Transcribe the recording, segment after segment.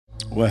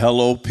Well,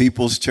 hello,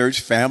 People's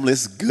Church family.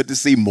 It's good to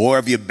see more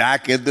of you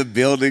back in the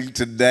building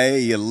today.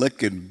 You're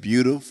looking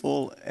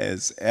beautiful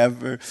as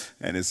ever,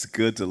 and it's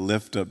good to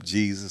lift up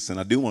Jesus.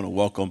 And I do want to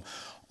welcome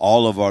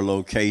all of our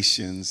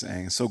locations,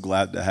 and so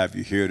glad to have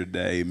you here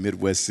today,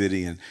 Midwest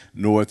City and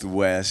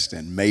Northwest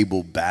and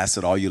Mabel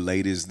Bassett, all you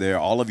ladies there,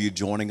 all of you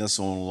joining us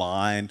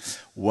online.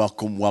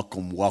 Welcome,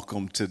 welcome,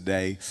 welcome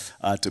today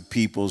to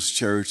People's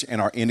Church and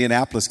our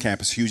Indianapolis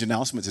campus. Huge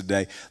announcement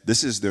today.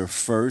 This is their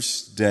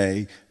first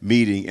day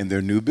meeting in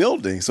their new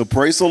building. So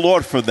praise the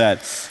Lord for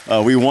that.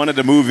 We wanted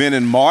to move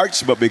in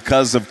March, but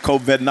because of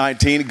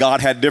COVID-19,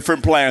 God had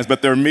different plans.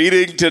 But they're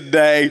meeting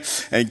today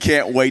and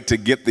can't wait to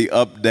get the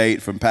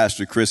update from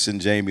Pastor Chris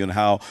and Jamie on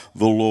how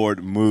the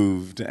Lord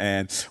moved.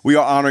 And we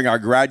are honoring our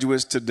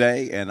graduates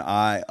today, and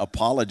I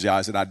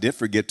apologize that I did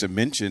forget to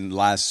mention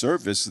last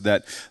service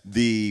that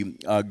the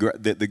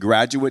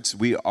graduates,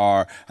 we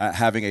are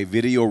having a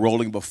video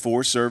rolling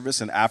before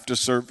service and after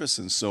service.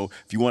 And so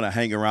if you want to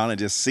hang around and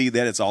just see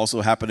that, it's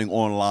also happening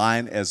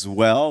online as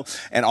well.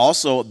 And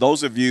also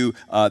those of you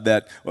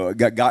that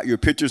got your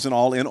pictures and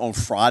all in on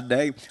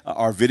Friday,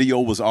 our video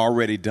was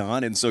already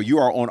done. And so you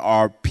are on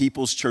our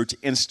People's Church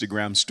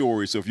Instagram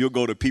story. So if you'll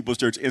go to People's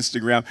Church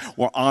Instagram,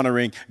 we're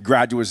honoring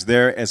graduates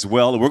there as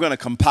well. We're going to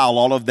compile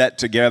all of that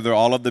together,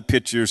 all of the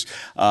pictures,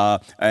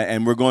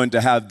 and we're going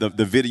to have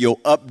the video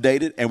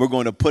updated, and we're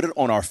going to put it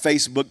on our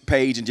Facebook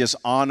page and just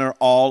honor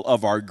all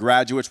of our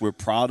graduates. We're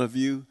proud of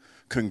you.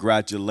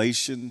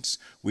 Congratulations.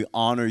 We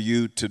honor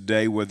you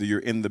today, whether you're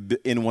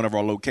in one of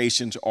our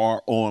locations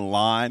or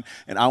online.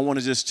 And I want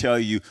to just tell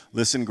you,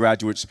 listen,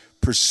 graduates,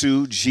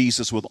 pursue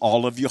Jesus with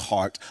all of your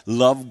heart.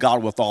 Love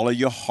God with all of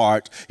your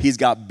heart. He's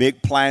got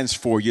big plans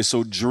for you.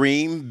 So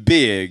dream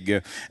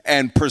big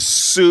and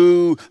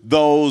pursue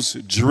those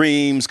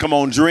dreams. Come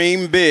on,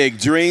 dream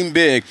big,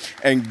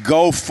 and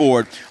go for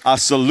it. I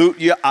salute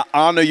you. I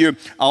honor you.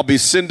 I'll be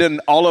sending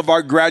all of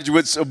our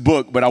graduates a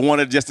book, but I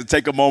wanted just to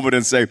take a moment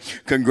and say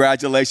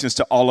congratulations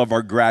to all of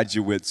our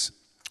graduates.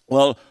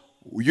 Well,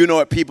 you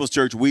know, at People's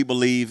Church, we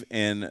believe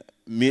in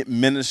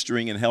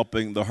ministering and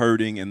helping the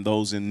hurting and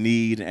those in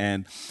need.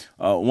 And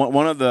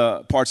one of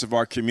the parts of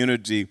our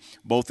community,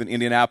 both in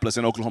Indianapolis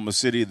and Oklahoma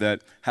City,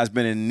 that has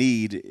been in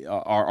need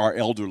are our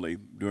elderly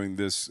during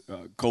this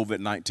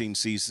COVID-19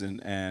 season,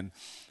 and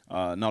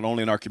not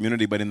only in our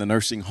community, but in the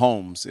nursing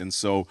homes. And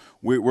so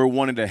we're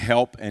wanting to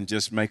help and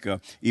just make an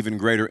even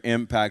greater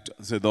impact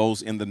to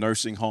those in the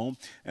nursing home.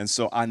 And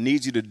so I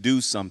need you to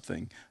do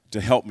something to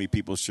help me,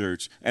 People's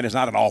Church. And it's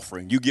not an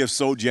offering. You give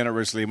so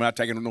generously. I'm not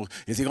taking no,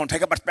 is he going to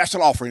take up a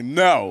special offering?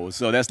 No.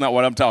 So that's not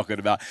what I'm talking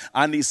about.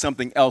 I need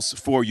something else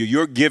for you.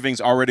 Your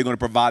giving's already going to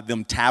provide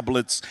them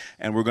tablets,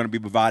 and we're going to be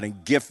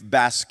providing gift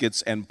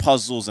baskets and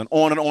puzzles and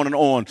on and on and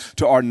on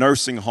to our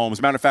nursing homes. As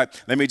a matter of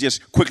fact, let me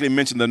just quickly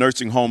mention the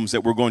nursing homes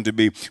that we're going to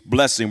be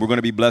blessing. We're going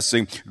to be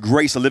blessing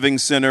Grace Living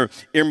Center,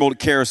 Emerald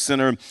Care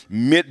Center,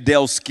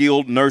 Middale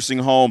Skilled Nursing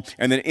Home,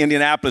 and then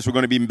Indianapolis, we're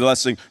going to be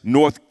blessing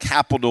North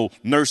Capital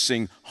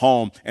Nursing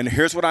Home. And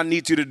here's what I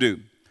need you to do.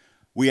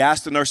 We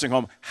asked the nursing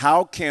home,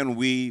 how can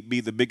we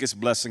be the biggest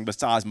blessing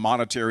besides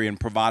monetary and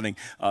providing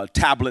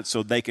tablets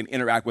so they can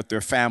interact with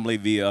their family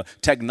via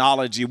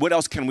technology? What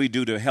else can we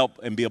do to help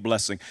and be a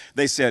blessing?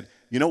 They said,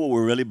 you know what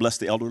will really bless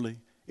the elderly?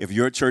 If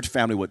your church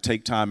family would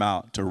take time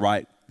out to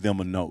write them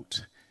a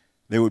note.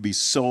 They would be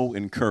so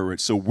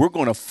encouraged. So we're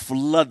going to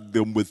flood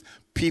them with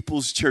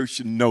People's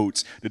Church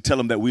notes to tell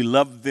them that we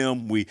love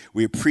them, we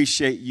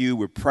appreciate you,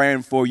 we're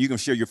praying for you. You can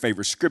share your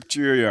favorite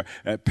scripture, your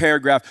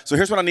paragraph. So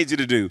here's what I need you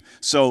to do.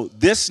 So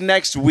this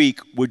next week,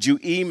 would you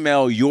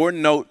email your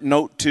note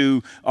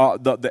to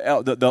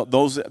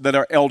those that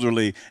are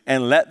elderly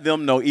and let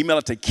them know? Email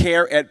it to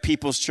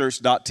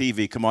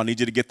care@peopleschurch.tv. Come on, I need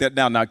you to get that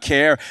down now.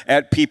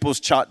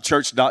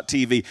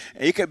 care@peopleschurch.tv.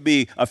 It could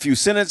be a few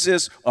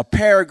sentences, a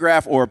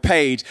paragraph, or a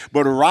page,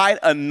 but write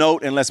a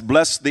note and let's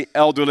bless the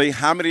elderly.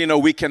 How many of you know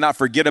we cannot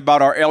forget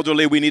about our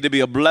elderly? We need to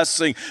be a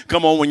blessing.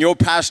 Come on, when your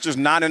pastor's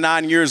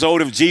 99 years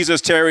old, if Jesus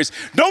tarries,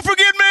 don't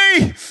forget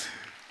me.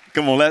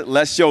 Come on,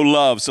 let's show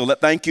love. So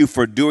thank you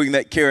for doing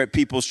that,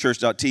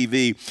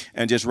 care@peopleschurch.tv,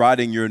 and just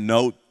writing your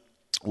note.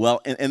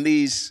 Well, in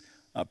these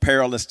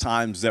perilous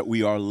times that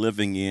we are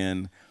living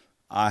in,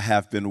 I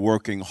have been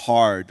working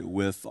hard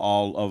with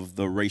all of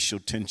the racial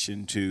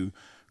tension to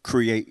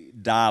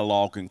create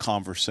dialogue and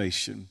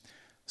conversation.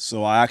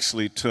 So I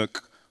actually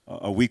took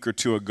a week or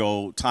two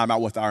ago time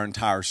out with our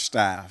entire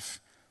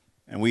staff,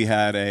 and we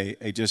had a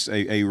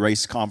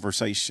race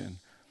conversation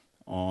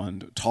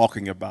on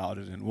talking about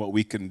it and what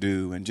we can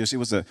do, and it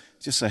was a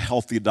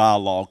healthy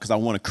dialogue, because I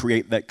want to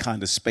create that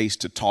kind of space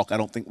to talk. I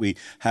don't think we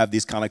have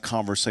these kind of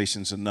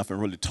conversations enough and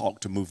really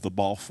talk to move the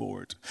ball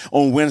forward.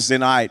 On Wednesday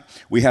night,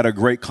 we had a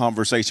great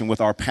conversation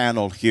with our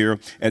panel here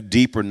at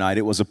Deeper Night.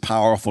 It was a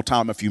powerful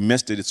time. If you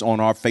missed it, it's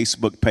on our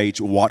Facebook page.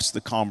 Watch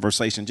the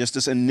conversation. Just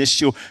this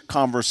initial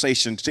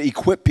conversation to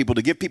equip people,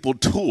 to give people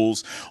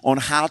tools on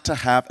how to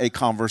have a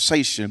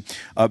conversation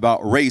about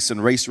race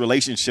and race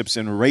relationships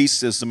and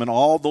racism and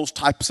all those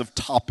types of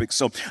topics.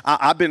 So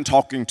I've been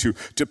talking to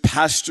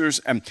pastors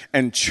pastors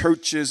and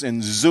churches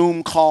and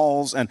Zoom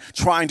calls and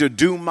trying to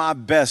do my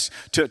best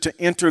to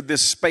enter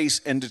this space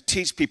and to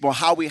teach people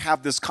how we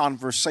have this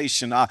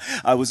conversation.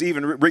 I was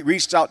even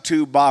reached out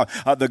to by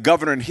the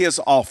governor in his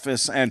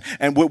office and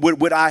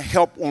would I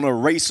help on a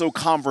racial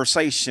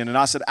conversation? And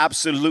I said,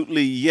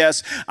 absolutely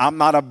yes. I'm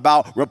not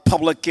about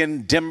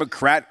Republican,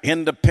 Democrat,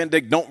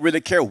 Independent, don't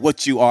really care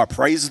what you are.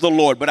 Praise the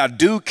Lord. But I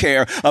do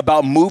care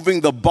about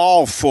moving the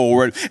ball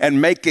forward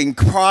and making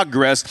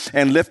progress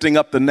and lifting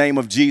up the name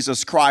of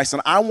Jesus Christ.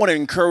 And I want to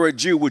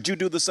encourage you, would you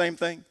do the same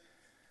thing?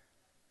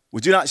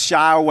 Would you not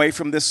shy away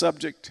from this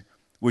subject?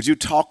 Would you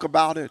talk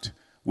about it?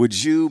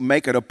 Would you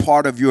make it a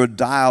part of your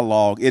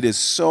dialogue? It is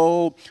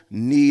so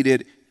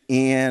needed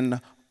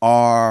in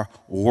our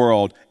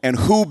world. And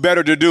who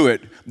better to do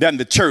it than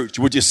the church?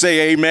 Would you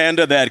say amen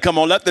to that? Come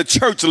on, let the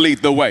church lead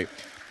the way.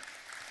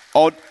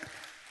 Oh,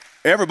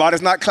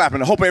 everybody's not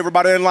clapping. I hope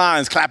everybody in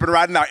line is clapping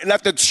right now.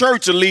 Let the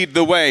church lead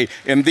the way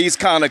in these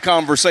kind of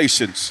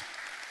conversations.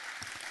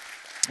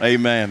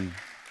 Amen.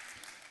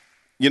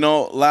 You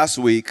know, last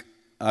week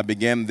I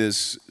began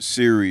this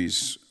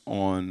series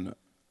on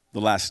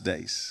the last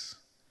days.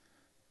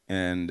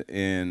 And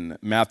in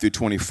Matthew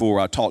 24,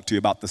 I talked to you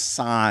about the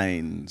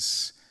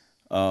signs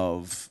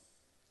of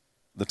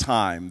the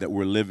time that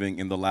we're living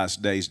in the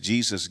last days.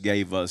 Jesus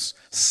gave us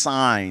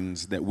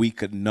signs that we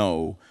could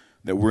know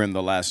that we're in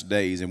the last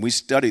days. And we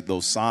studied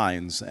those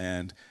signs.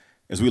 And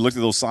as we looked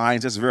at those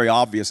signs, it's very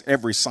obvious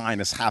every sign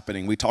is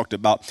happening. We talked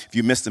about, if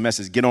you missed the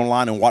message, get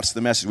online and watch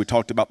the message. We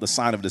talked about the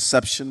sign of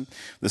deception,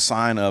 the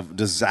sign of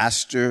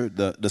disaster,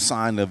 the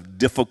sign of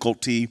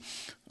difficulty,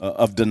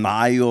 of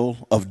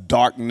denial, of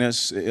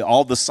darkness.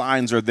 All the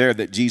signs are there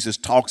that Jesus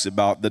talks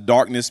about. The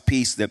darkness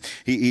piece that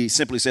he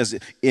simply says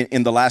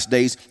in the last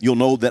days, you'll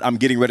know that I'm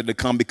getting ready to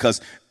come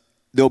because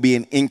there'll be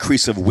an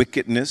increase of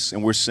wickedness.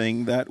 And we're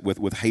seeing that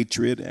with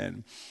hatred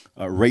and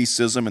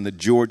racism and the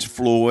George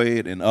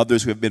Floyd and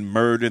others who have been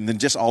murdered, and then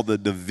just all the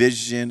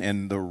division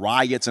and the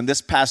riots. And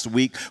this past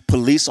week,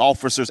 police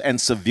officers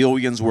and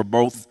civilians were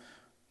both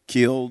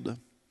killed.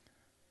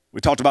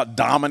 We talked about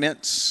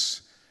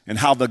dominance and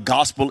how the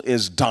gospel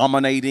is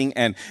dominating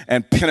and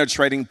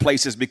penetrating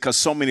places because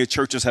so many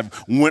churches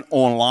have went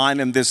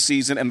online in this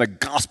season and the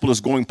gospel is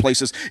going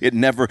places it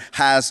never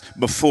has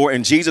before.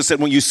 And Jesus said,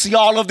 when you see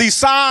all of these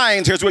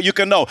signs, here's what you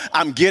can know.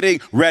 I'm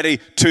getting ready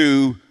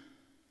to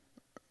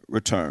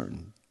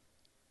return.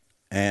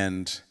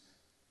 And,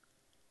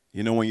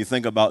 you know, when you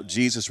think about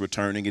Jesus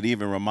returning, it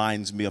even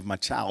reminds me of my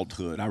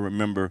childhood. I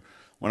remember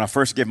when I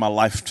first gave my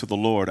life to the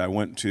Lord, I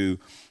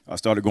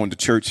started going to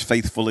church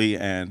faithfully,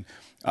 and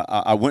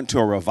I went to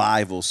a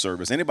revival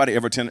service. Anybody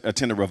ever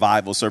attend a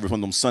revival service,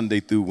 one of them Sunday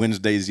through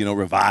Wednesdays,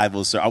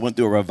 revival service? I went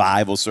through a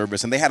revival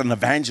service, and they had an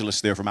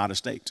evangelist there from out of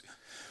state.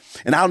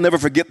 And I'll never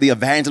forget the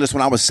evangelist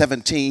when I was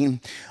 17.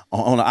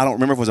 I don't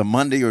remember if it was a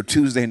Monday or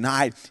Tuesday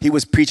night. He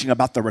was preaching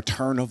about the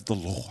return of the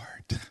Lord.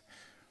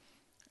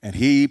 And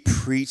he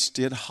preached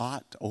it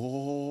hot.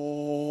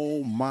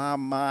 Oh, my,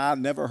 I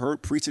never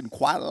heard preaching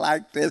quite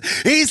like this.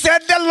 He said,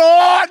 the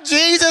Lord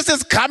Jesus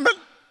is coming.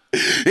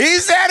 He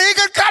said he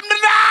could come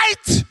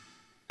tonight.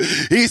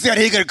 He said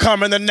he could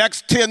come in the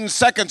next 10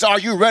 seconds. Are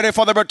you ready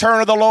for the return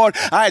of the Lord?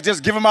 I had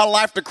just given my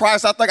life to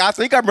Christ. I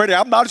think I'm ready.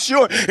 I'm not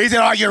sure. He said,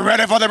 are you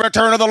ready for the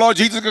return of the Lord?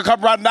 Jesus could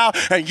come right now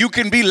and you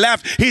can be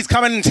left. He's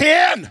coming in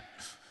 10,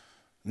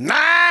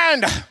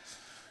 9, 8.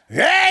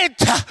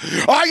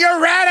 Are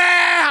you ready?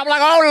 I'm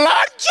like, oh,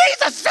 Lord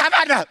Jesus,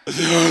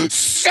 7,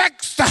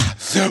 6,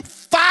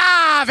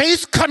 5.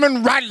 He's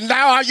coming right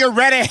now. Are you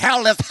ready?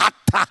 Hell is hot.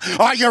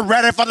 Are you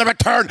ready for the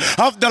return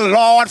of the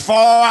Lord?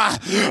 4,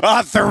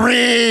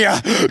 3,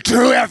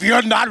 2. If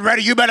you're not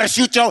ready, you better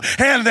shoot your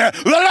hand there.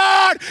 The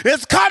Lord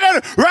is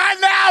coming right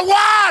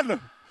now. 1.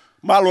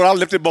 My Lord, I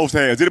lifted both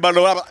hands. Anybody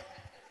know what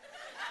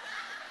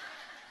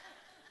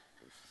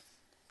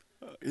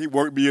He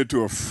worked me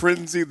into a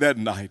frenzy that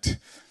night.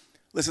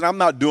 Listen, I'm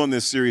not doing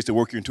this series to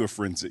work you into a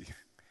frenzy.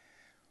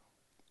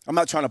 I'm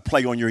not trying to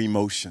play on your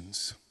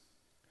emotions.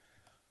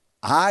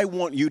 I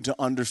want you to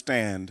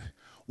understand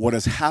what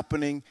is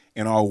happening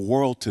in our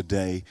world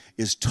today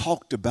is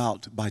talked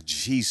about by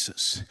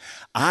Jesus.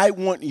 I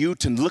want you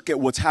to look at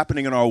what's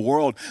happening in our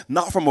world,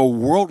 not from a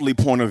worldly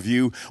point of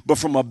view, but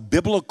from a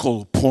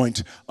biblical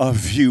point of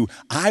view.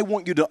 I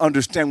want you to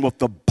understand what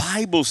the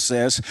Bible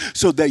says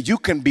so that you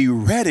can be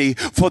ready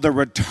for the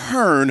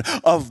return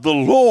of the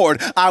Lord.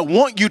 I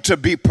want you to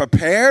be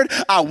prepared.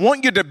 I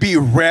want you to be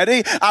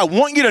ready. I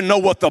want you to know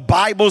what the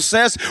Bible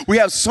says. We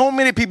have so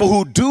many people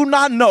who do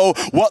not know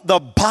what the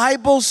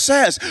Bible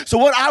says. So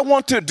what I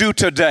want to do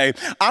today,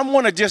 I'm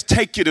going to just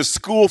take you to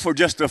school for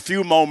just a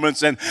few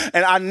moments, and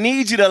I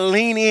need you to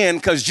lean in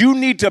because you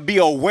need to be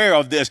aware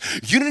of this.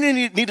 You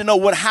need to know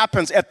what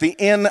happens at the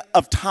end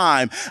of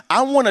time.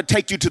 I want to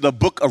take you to the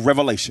book of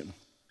Revelation.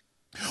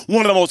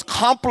 one of the most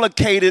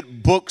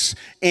complicated books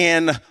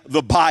in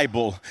the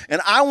Bible.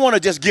 And I want to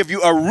just give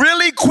you a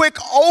really quick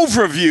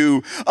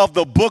overview of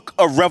the book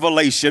of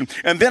Revelation.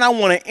 And then I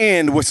want to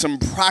end with some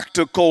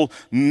practical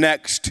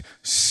next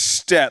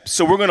steps.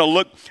 So we're going to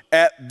look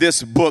at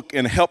this book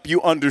and help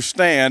you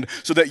understand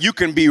so that you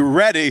can be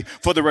ready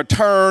for the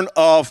return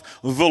of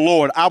the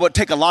Lord. I would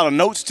take a lot of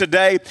notes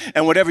today,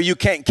 and whatever you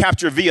can't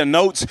capture via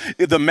notes,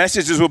 the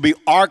messages will be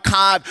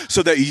archived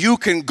so that you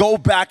can go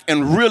back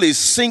and really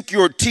sink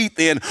your teeth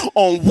in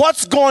on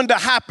what's going to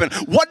happen.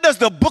 What does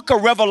the book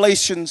of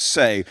Revelation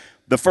say?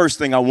 The first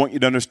thing I want you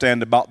to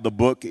understand about the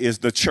book is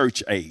the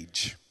church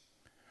age.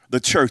 The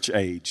church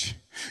age.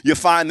 You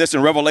find this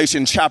in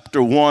Revelation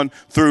chapter 1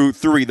 through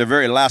 3, the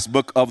very last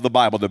book of the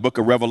Bible, the book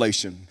of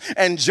Revelation.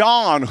 And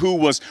John, who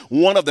was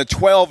one of the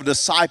 12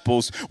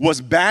 disciples,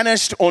 was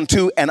banished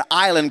onto an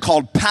island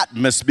called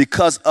Patmos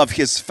because of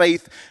his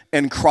faith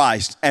in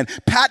Christ. And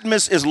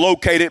Patmos is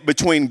located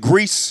between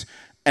Greece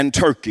and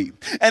Turkey.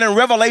 And in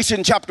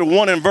Revelation chapter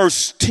 1 and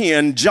verse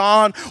 10,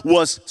 John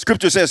was,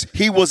 scripture says,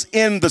 he was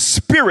in the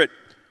Spirit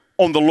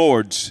on the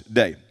Lord's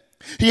day.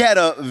 He had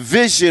a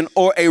vision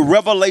or a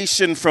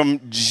revelation from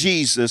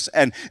Jesus.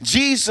 And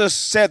Jesus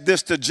said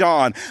this to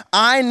John: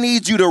 I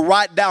need you to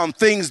write down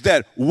things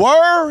that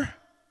were,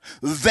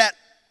 that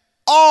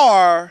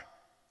are,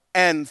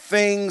 and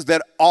things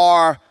that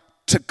are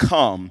to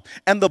come.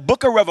 And the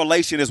book of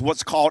Revelation is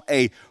what's called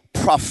a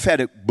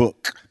prophetic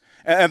book.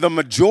 And the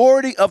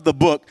majority of the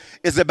book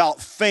is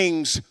about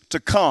things to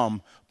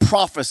come,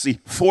 prophecy,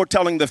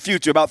 foretelling the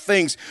future, about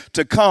things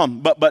to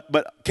come.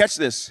 But catch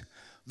this.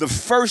 The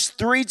first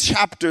 3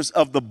 chapters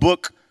of the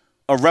book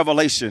of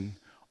Revelation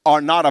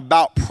are not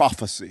about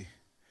prophecy.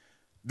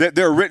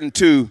 They're written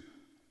to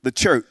the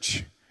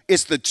church.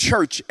 It's the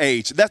church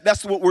age.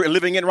 That's what we're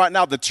living in right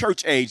now, the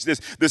church age.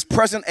 This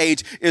present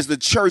age is the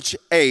church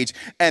age.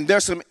 And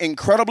there's some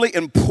incredibly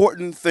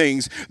important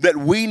things that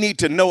we need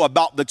to know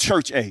about the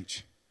church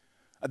age.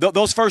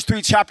 Those first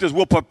 3 chapters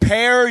will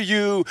prepare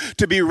you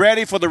to be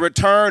ready for the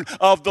return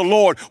of the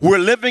Lord. We're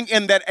living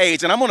in that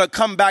age. And I'm going to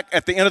come back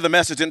at the end of the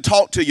message and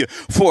talk to you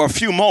for a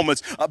few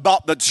moments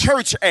about the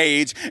church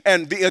age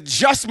and the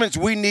adjustments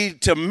we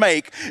need to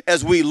make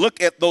as we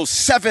look at those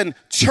 7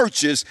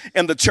 churches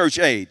in the church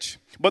age.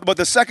 But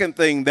the second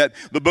thing that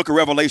the book of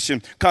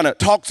Revelation kind of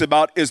talks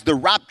about is the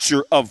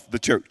rapture of the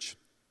church.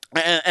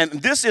 And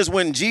this is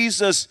when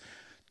Jesus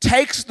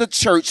takes the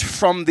church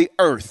from the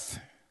earth.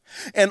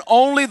 And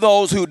only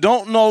those who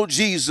don't know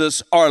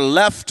Jesus are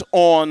left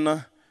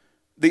on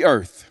the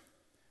earth.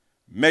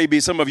 Maybe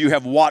some of you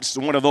have watched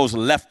one of those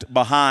Left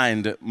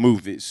Behind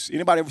movies.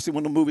 Anybody ever see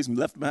one of the movies,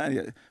 Left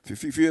Behind? A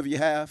few of you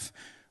have.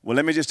 Well,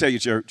 let me just tell you,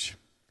 church,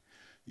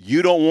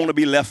 you don't want to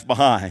be left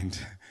behind.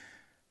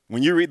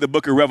 When you read the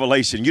book of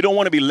Revelation, you don't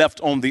want to be left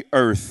on the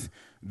earth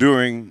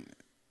during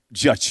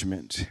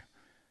judgment.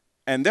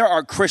 And there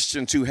are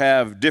Christians who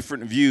have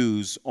different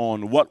views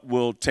on what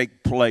will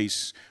take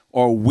place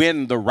or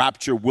when the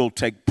rapture will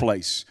take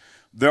place.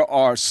 There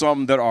are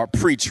some that are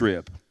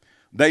pre-trib.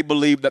 They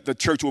believe that the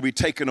church will be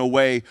taken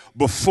away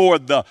before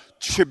the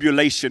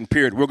tribulation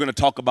period. We're going to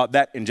talk about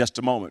that in just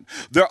a moment.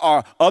 There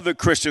are other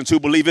Christians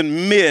who believe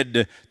in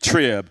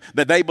mid-trib,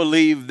 that they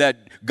believe that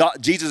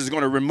Jesus is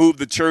going to remove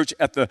the church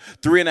at the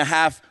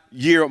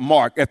 3.5-year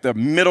mark, at the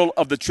middle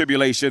of the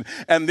tribulation.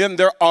 And then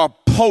there are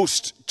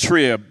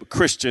post-trib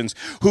Christians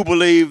who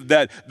believe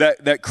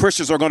that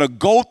Christians are going to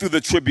go through the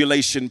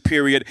tribulation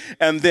period,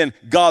 and then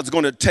God's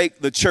going to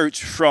take the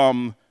church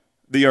from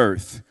the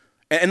earth.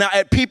 And now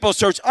at People's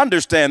Church,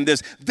 understand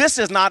this. This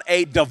is not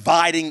a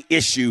dividing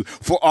issue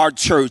for our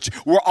church.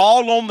 We're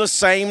all on the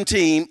same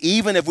team,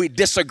 even if we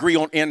disagree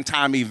on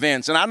end-time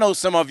events. And I know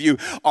some of you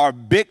are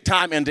big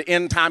time into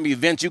end-time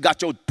events. You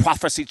got your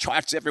prophecy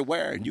charts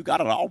everywhere, and you got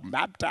it all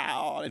mapped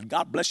out, and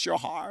God bless your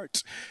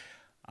heart.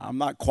 I'm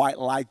not quite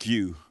like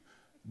you.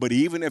 But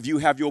even if you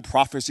have your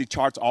prophecy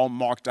charts all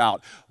marked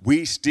out,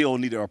 we still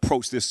need to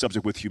approach this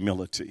subject with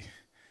humility.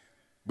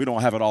 We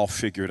don't have it all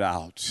figured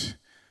out.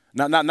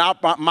 Now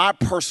my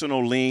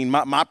personal lean,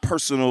 my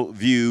personal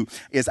view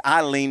is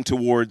I lean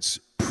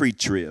towards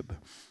pre-trib.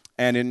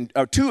 And in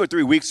 2 or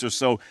 3 weeks or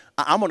so,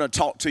 I'm going to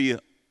talk to you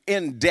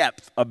in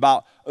depth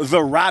about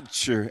the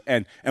rapture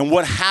and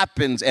what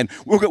happens. And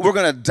we're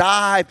going to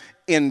dive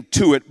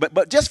into it.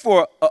 But just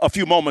for a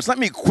few moments, let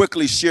me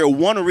quickly share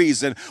one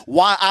reason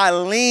why I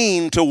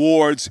lean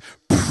towards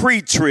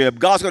pre-trib.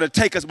 God's going to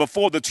take us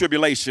before the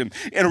tribulation.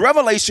 In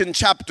Revelation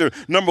chapter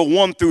number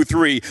 1 through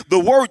 3, the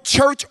word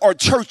church or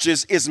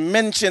churches is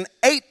mentioned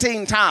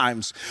 18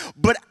 times.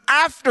 But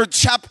after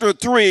chapter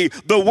 3,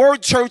 the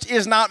word church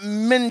is not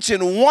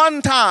mentioned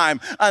one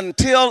time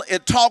until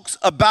it talks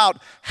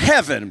about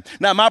heaven.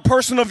 Now, my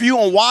personal view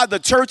on why the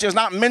church is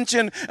not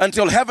mentioned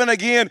until heaven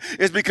again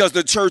is because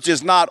the church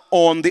is not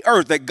on the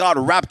earth, that God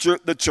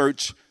raptured the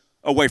church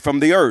away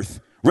from the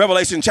earth.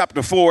 Revelation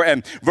chapter 4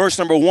 and verse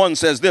number 1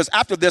 says this: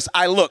 after this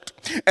I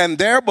looked, and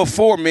there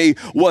before me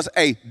was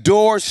a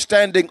door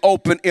standing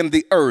open in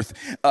the earth.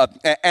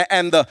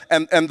 And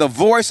the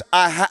voice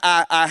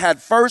I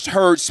had first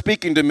heard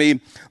speaking to me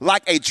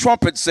like a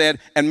trumpet said,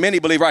 and many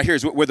believe right here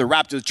is where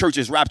the church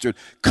is raptured,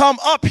 "Come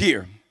up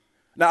here."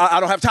 Now, I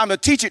don't have time to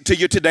teach it to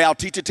you today. I'll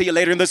teach it to you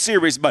later in the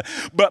series. But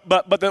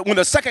when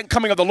the second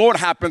coming of the Lord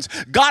happens,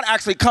 God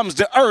actually comes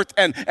to earth,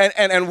 and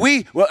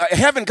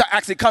heaven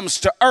actually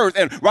comes to earth.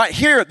 And right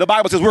here, the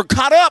Bible says we're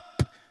caught up,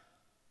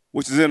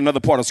 which is in another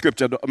part of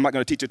Scripture. I'm not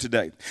going to teach it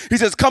today. He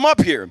says, "Come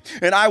up here,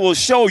 and I will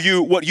show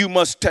you what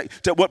must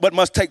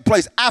take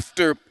place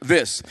after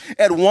this."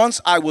 At once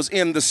I was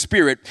in the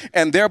Spirit,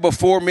 and there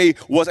before me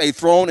was a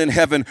throne in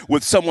heaven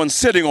with someone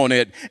sitting on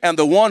it. And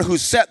the one who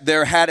sat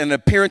there had an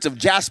appearance of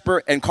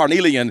jasper and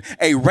carnelian,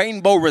 a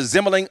rainbow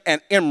resembling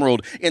an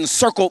emerald,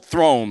 encircled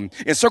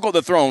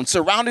the throne.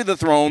 Surrounding the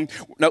throne,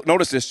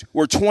 notice this,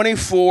 were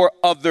 24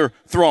 other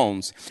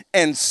thrones,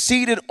 and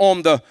seated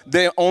on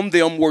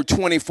them were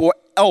 24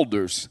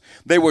 elders.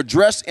 They were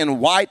dressed in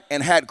white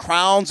and had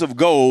crowns of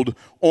gold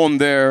on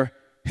their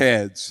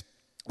heads.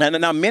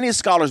 And now many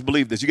scholars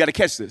believe this. You got to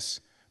catch this.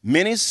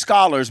 Many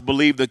scholars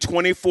believe the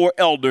 24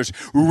 elders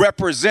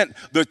represent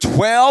the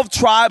 12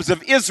 tribes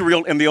of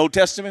Israel in the Old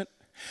Testament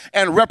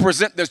and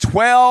represent the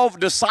 12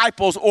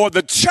 disciples or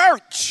the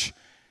church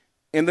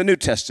in the New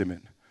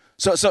Testament.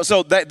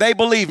 So they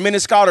believe, many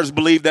scholars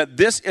believe, that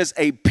this is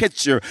a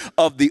picture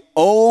of the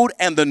Old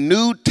and the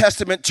New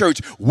Testament church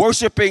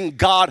worshiping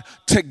God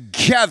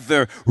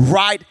together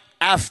right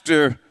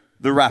after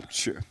the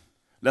rapture.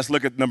 Let's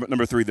look at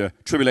number 3, the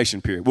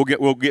tribulation period.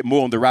 We'll get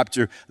more on the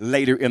rapture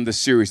later in the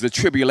series, the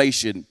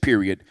tribulation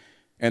period.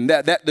 And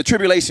that the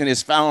tribulation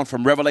is found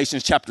from Revelation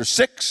chapter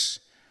 6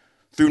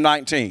 through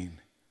 19.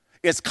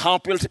 It's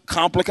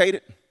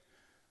complicated.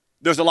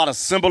 There's a lot of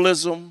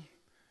symbolism.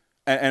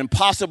 And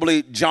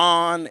possibly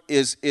John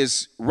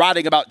is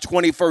writing about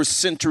 21st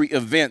century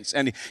events,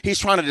 and he's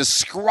trying to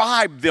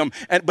describe them,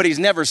 but he's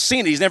never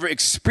seen it. He's never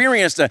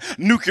experienced a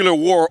nuclear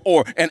war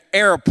or an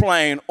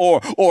airplane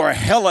or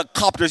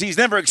helicopters. He's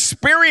never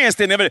experienced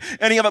any of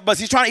it, but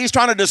he's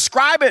trying to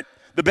describe it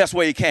the best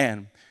way he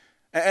can.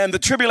 And the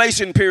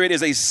tribulation period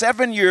is a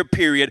 7-year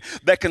period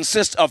that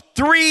consists of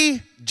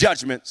 3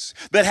 judgments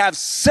that have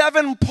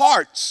 7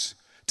 parts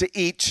to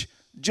each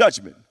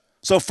judgment.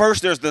 So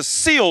first, there's the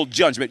sealed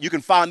judgment. You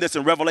can find this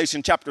in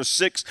Revelation chapter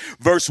 6,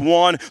 verse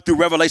 1 through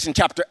Revelation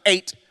chapter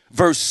 8,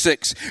 verse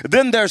 6.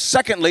 Then there,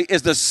 secondly,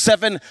 is the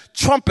 7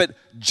 trumpet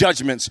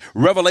judgments.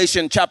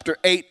 Revelation chapter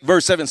 8,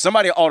 verse 7.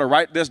 Somebody ought to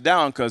write this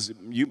down, because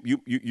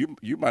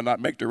you might not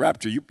make the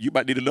rapture. You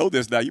might need to know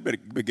this now. You better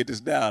get this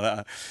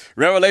down.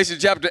 Revelation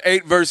chapter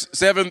 8, verse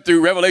 7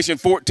 through Revelation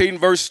 14,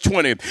 verse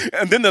 20.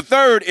 And then the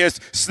third is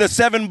the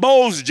 7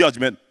 bowls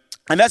judgment.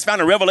 And that's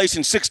found in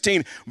Revelation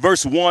 16,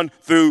 verse 1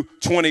 through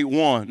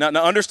 21. Now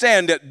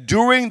understand that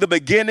during the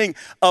beginning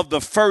of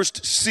the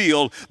first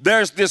seal,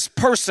 there's this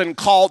person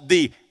called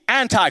the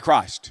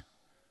Antichrist.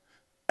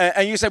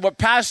 And you say, well,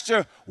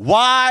 Pastor,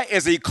 why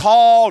is he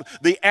called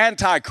the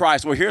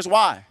Antichrist? Well, here's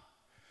why.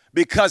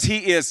 Because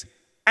he is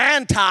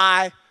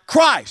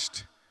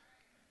anti-Christ.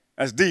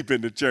 That's deep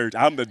in the church.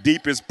 I'm the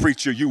deepest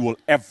preacher you will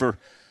ever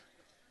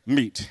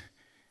meet.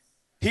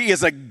 He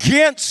is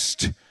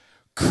against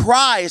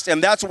Christ,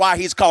 and that's why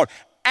he's called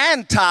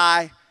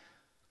anti-Christ.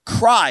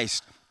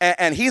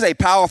 And he's a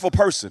powerful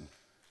person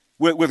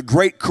with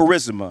great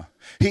charisma.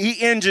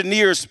 He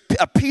engineers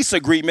a peace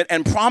agreement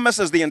and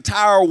promises the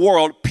entire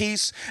world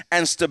peace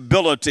and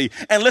stability.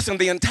 And listen,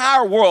 the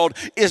entire world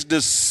is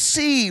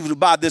deceived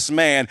by this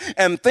man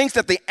and thinks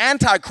that the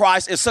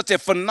Antichrist is such a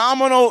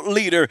phenomenal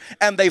leader,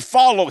 and they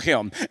follow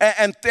him.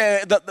 And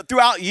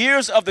throughout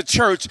years of the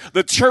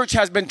church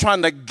has been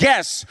trying to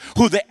guess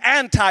who the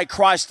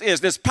Antichrist is,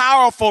 this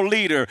powerful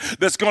leader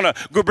that's going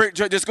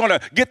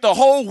to get the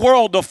whole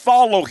world to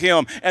follow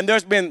him. And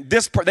there's been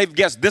they've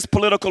guessed this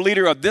political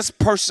leader or this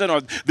person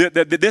or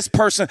this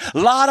person. A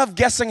lot of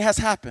guessing has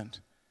happened.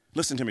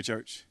 Listen to me,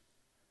 church.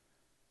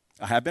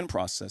 I have been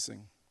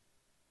processing.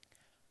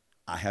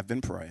 I have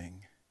been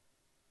praying.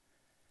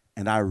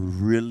 And I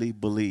really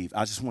believe,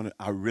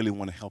 I really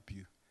want to help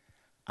you.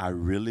 I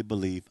really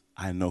believe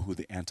I know who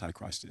the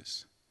Antichrist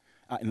is.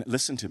 And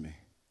listen to me.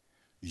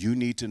 You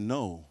need to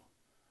know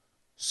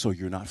so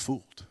you're not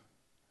fooled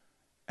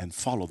and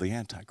follow the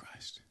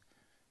Antichrist.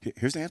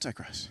 Here's the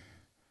Antichrist.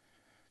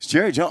 It's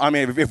Jerry Jones. I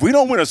mean, if we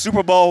don't win a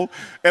Super Bowl,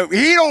 if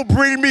he don't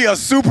bring me a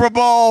Super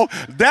Bowl,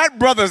 that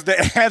brother's the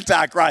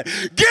Antichrist.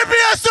 Give me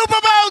a Super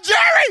Bowl,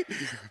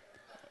 Jerry!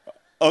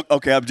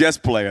 Okay, I'm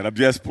just playing.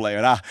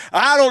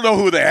 I don't know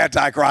who the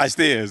Antichrist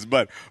is,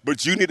 but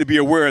you need to be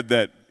aware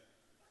that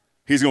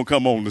he's going to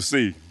come on the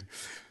scene.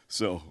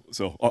 So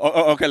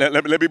okay,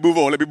 let me move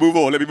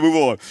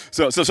on.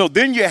 So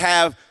then you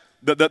have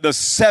the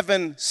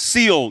seven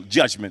seal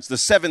judgments,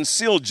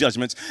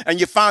 And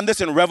you find this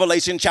in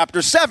Revelation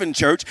chapter 7,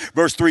 church,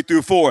 verse 3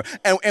 through 4.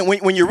 And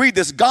when you read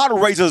this, God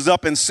raises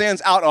up and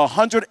sends out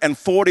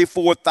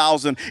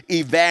 144,000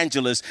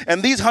 evangelists.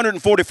 And these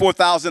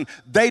 144,000,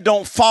 they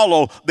don't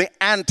follow the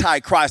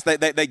Antichrist.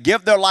 They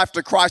give their life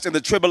to Christ in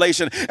the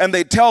tribulation, and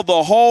they tell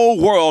the whole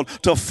world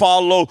to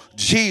follow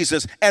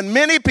Jesus. And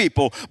many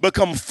people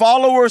become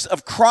followers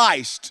of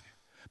Christ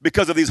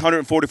because of these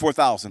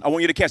 144,000. I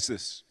want you to catch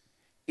this.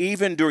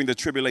 Even during the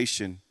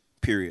tribulation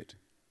period,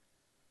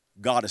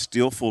 God is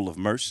still full of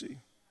mercy,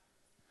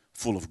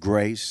 full of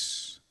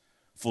grace,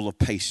 full of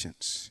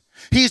patience.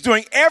 He's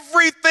doing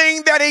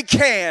everything that he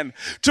can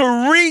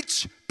to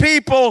reach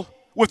people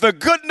with the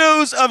good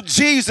news of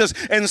Jesus,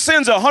 and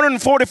sends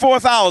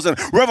 144,000.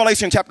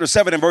 Revelation chapter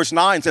 7 and verse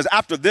 9 says,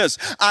 after this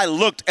I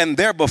looked, and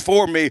there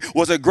before me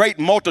was a great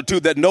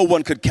multitude that no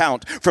one could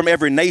count, from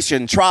every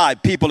nation,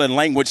 tribe, people, and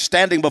language,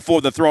 standing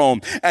before the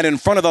throne and in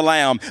front of the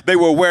Lamb. They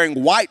were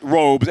wearing white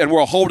robes and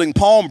were holding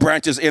palm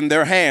branches in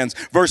their hands.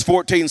 Verse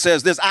 14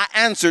 says this, I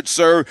answered,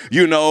 sir,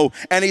 you know.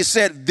 And he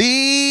said,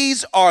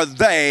 these are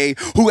they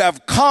who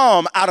have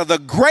come out of the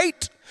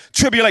great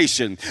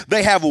tribulation.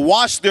 They have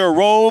washed their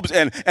robes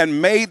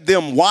and made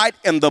them white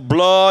in the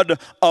blood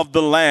of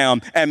the Lamb.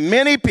 And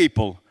many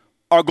people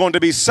are going to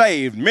be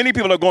saved. Many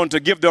people are going to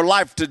give their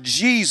life to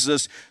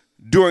Jesus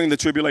during the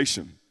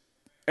tribulation.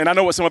 And I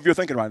know what some of you are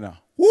thinking right now.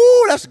 Woo,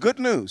 that's good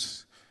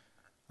news.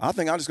 I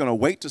think I'm just going to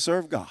wait to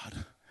serve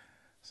God.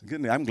 It's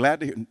good news. I'm glad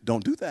to hear.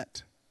 Don't do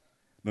that.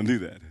 Don't do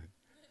that.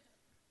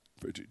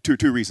 For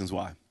two reasons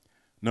why.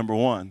 Number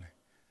one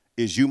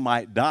is you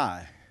might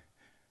die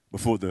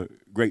before the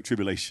great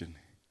tribulation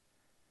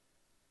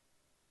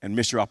and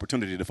miss your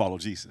opportunity to follow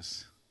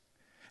Jesus.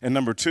 And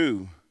number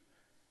two,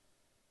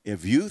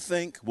 if you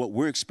think what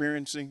we're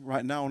experiencing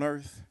right now on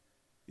earth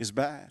is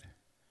bad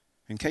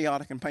and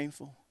chaotic and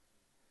painful,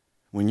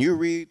 when you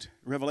read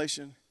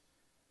Revelation,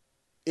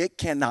 it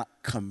cannot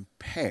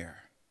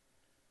compare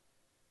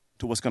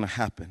to what's going to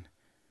happen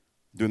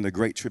during the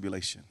great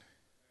tribulation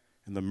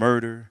and the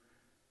murder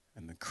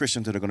and the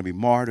Christians that are going to be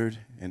martyred.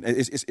 And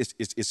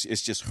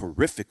it's just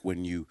horrific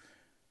when you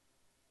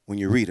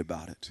read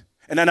about it.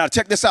 And now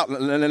check this out.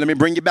 Let me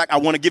bring you back. I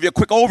want to give you a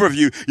quick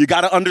overview. You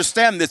got to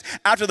understand this.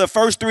 After the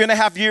first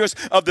 3.5 years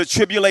of the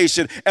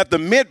tribulation, at the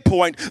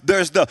midpoint,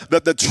 there's the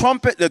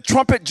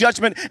trumpet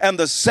judgment and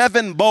the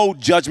 7 bowl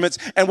judgments.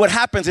 And what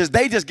happens is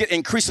they just get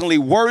increasingly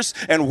worse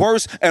and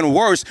worse and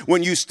worse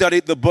when you study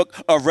the book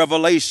of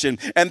Revelation.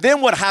 And then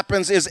what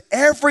happens is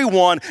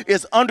everyone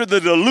is under the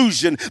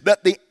delusion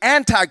that the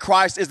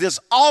Antichrist is this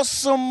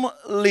awesome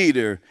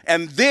leader.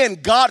 And then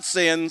God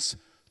sends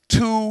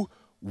 2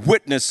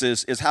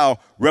 witnesses, is how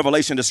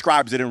Revelation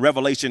describes it in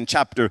Revelation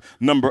chapter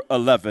number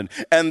 11.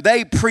 And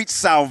they preach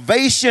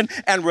salvation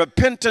and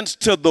repentance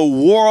to the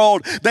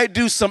world. They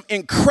do some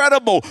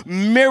incredible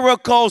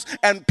miracles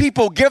and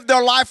people give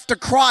their life to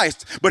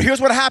Christ. But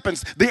here's what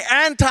happens. The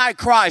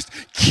Antichrist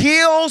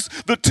kills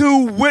the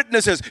 2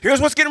 witnesses.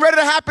 Here's what's getting ready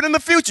to happen in the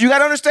future. You got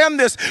to understand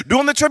this.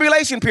 During the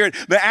tribulation period,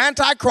 the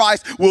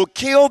Antichrist will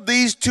kill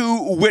these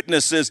 2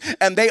 witnesses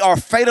and they are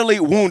fatally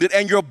wounded.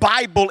 And your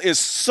Bible is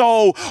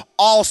so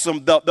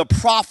awesome. The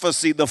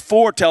prophecy, the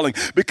foretelling,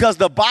 because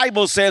the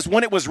Bible says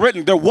when it was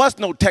written, there was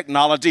no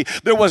technology.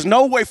 There was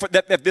no way for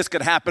that this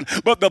could happen.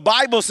 But the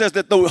Bible says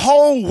that the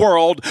whole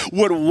world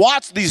would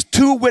watch these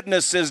 2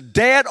 witnesses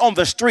dead on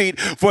the street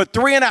for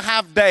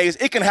 3.5 days.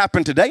 It can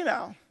happen today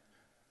now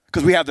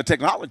because we have the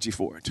technology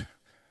for it.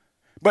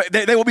 But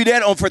they will be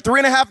dead for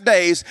 3.5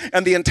 days,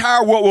 and the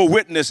entire world will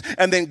witness.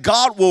 And then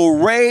God will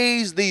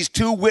raise these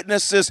 2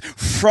 witnesses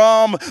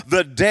from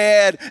the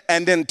dead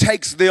and then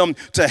takes them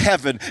to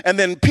heaven. And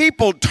then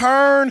people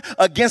turn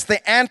against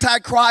the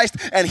Antichrist,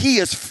 and he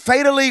is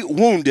fatally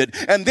wounded.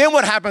 And then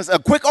what happens? A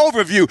quick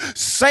overview.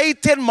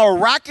 Satan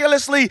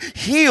miraculously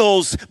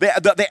heals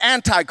the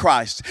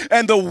Antichrist,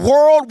 and the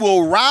world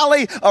will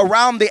rally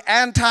around the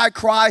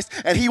Antichrist,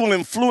 and he will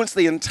influence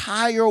the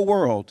entire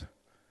world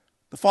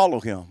to follow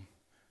him.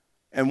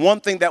 And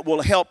one thing that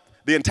will help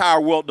the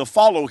entire world to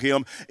follow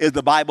him is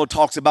the Bible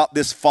talks about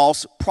this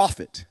false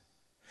prophet.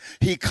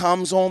 He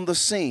comes on the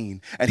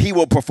scene and he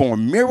will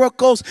perform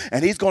miracles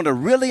and he's going to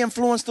really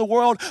influence the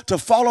world to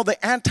follow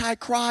the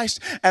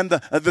Antichrist. And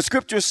the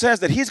scripture says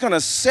that he's going to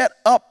set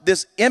up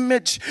this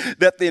image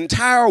that the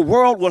entire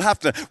world will have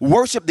to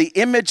worship the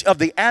image of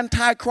the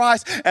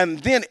Antichrist. And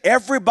then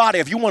everybody,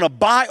 if you want to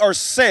buy or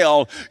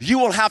sell, you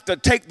will have to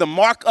take the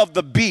mark of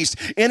the beast.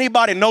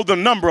 Anybody know the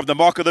number of the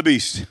mark of the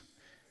beast?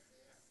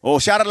 Oh,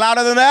 shout it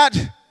louder than that.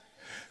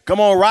 Come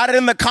on, write it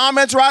in the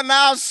comments right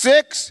now.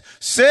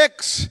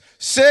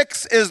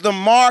 666 is the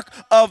mark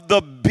of the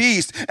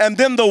beast. And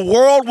then the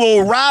world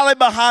will rally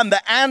behind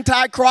the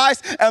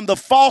Antichrist and the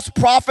false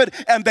prophet,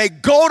 and they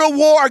go to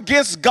war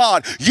against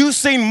God. You've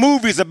seen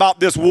movies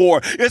about this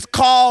war. It's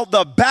called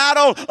the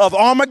Battle of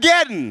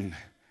Armageddon.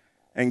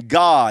 And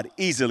God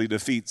easily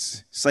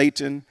defeats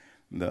Satan.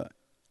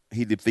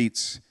 He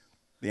defeats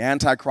the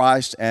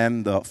Antichrist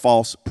and the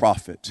false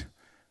prophet.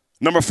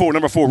 Number four,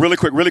 really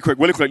quick.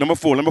 Number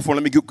four,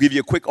 let me give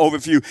you a quick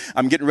overview.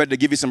 I'm getting ready to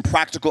give you some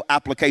practical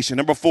application.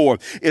 Number 4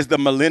 is the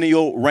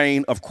millennial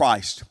reign of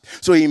Christ.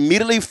 So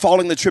immediately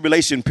following the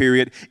tribulation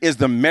period is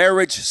the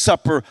marriage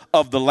supper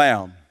of the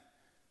Lamb.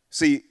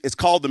 See, it's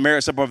called the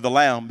marriage supper of the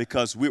Lamb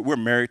because we're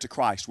married to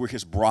Christ. We're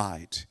his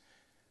bride.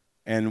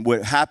 And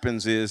what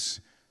happens is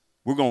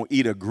we're going to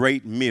eat a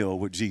great meal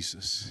with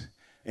Jesus.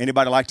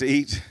 Anybody like to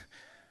eat?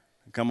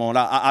 Come on,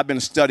 I've been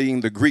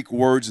studying the Greek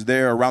words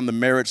there around the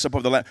marriage supper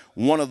of the Lamb.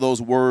 One of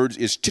those words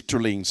is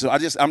chitterling. So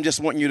I'm just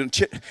wanting you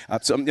to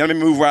let me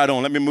move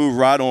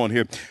right on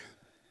here.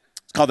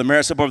 It's called the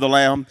marriage supper of the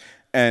Lamb.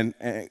 And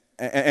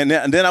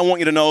then I want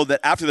you to know that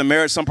after the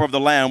marriage supper of the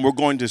Lamb, we're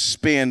going to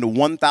spend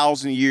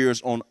 1,000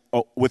 years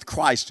with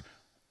Christ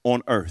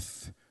on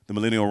earth. The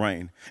millennial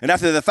reign. And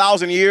after the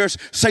 1,000 years,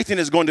 Satan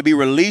is going to be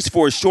released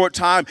for a short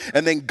time,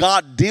 and then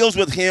God deals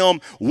with him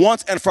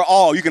once and for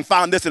all. You can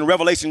find this in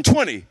Revelation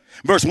 20,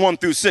 verse 1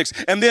 through 6.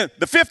 And then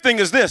the 5th thing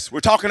is this. We're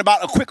talking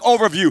about a quick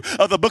overview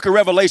of the book of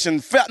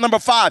Revelation. Number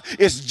 5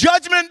 is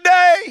Judgment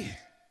Day.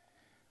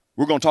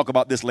 We're going to talk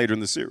about this later in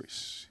the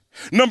series.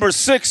 Number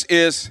 6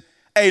 is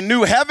a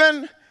new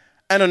heaven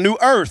and a new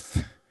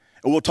earth.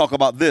 And we'll talk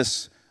about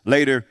this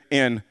later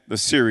in the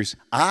series.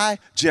 I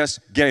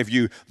just gave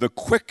you the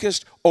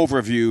quickest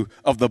overview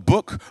of the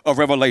book of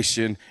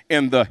Revelation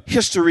in the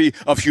history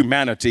of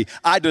humanity.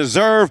 I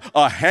deserve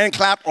a hand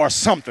clap or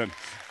something.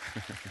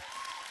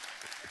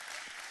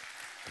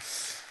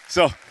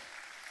 So,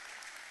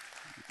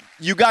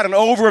 you got an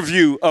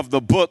overview of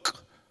the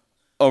book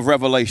of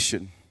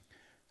Revelation.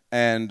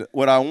 And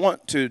what I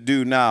want to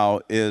do now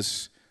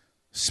is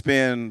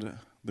spend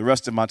the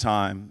rest of my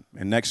time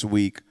and next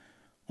week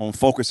on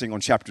focusing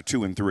on chapter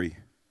 2 and 3,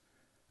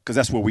 because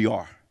that's where we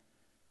are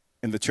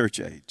in the church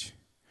age.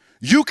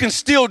 You can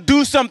still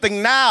do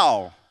something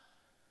now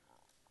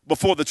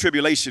before the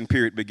tribulation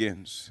period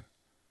begins.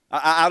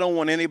 I don't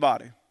want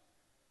anybody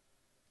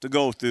to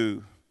go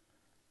through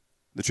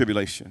the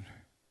tribulation.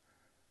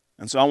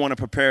 And so I want to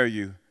prepare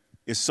you.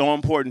 It's so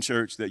important,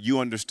 church, that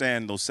you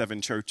understand those 7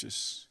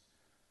 churches.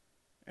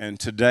 And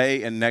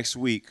today and next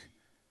week,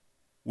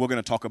 we're going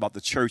to talk about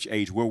the church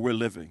age, where we're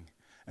living,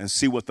 and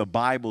see what the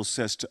Bible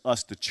says to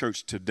us, the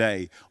church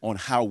today, on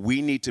how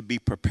we need to be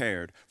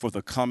prepared for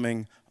the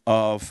coming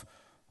of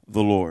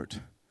the Lord.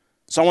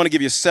 So I want to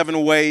give you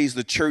 7 ways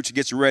the church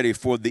gets ready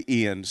for the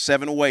end.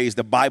 7 ways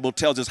the Bible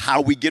tells us how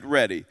we get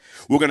ready.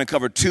 We're going to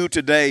cover 2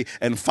 today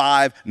and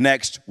 5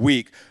 next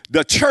week.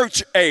 The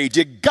church age,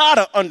 you got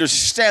to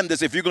understand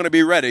this if you're going to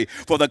be ready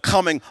for the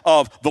coming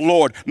of the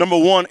Lord. Number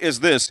 1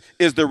 is this,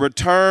 is the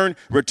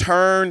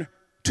return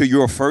to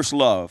your first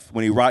love,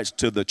 when he writes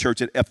to the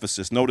church at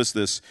Ephesus. Notice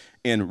this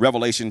in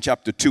Revelation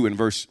chapter 2 and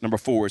verse number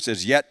 4. It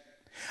says, "Yet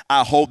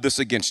I hold this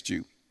against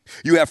you.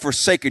 You have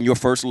forsaken your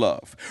first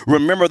love.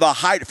 Remember the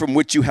height from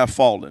which you have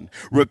fallen.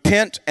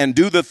 Repent and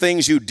do the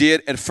things you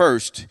did at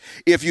first.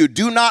 If you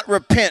do not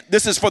repent,"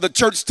 this is for the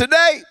church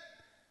today,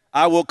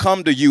 "I will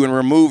come to you and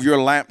remove your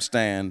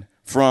lampstand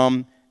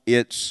from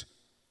its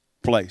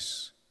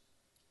place."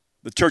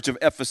 The church of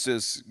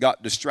Ephesus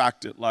got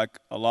distracted like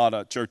a lot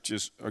of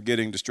churches are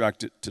getting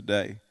distracted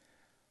today.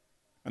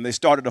 And they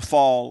started to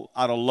fall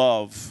out of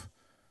love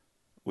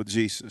with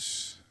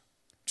Jesus.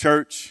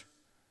 Church,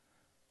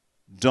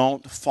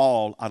 don't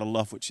fall out of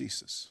love with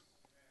Jesus.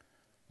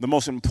 The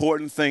most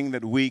important thing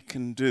that we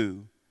can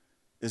do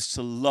is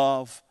to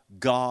love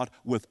God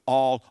with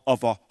all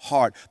of our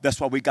heart. That's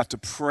why we got to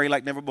pray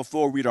like never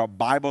before, read our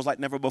Bibles like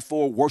never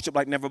before, worship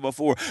like never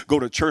before, go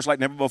to church like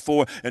never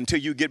before. Until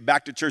you get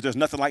back to church, there's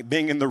nothing like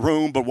being in the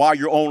room. But while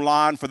you're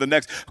online for the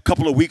next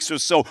couple of weeks or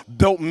so,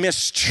 don't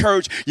miss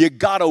church. You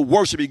got to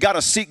worship. You got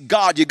to seek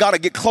God. You got to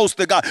get close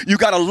to God. You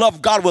got to love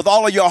God with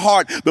all of your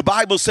heart. The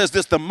Bible says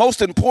this, the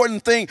most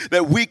important thing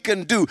that we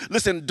can do.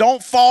 Listen,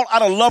 don't fall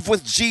out of love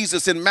with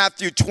Jesus. In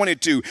Matthew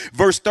 22,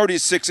 verse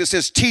 36, it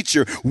says,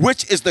 "Teacher,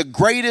 which is the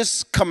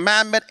greatest commandment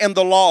in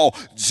the law?"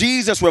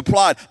 Jesus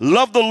replied,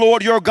 "Love the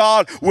Lord your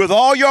God with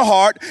all your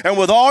heart and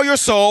with all your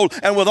soul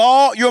and with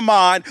all your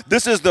mind.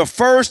 This is the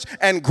first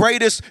and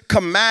greatest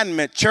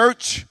commandment."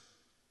 Church,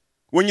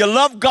 when you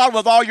love God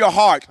with all your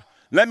heart,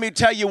 let me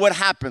tell you what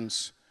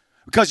happens.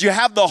 Because you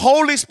have the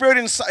Holy Spirit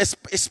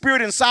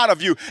inside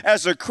of you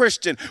as a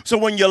Christian. So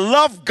when you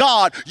love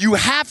God, you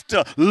have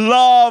to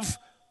love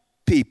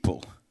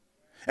people.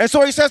 And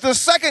so he says the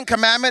second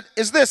commandment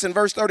is this in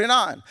verse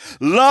 39.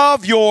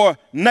 Love your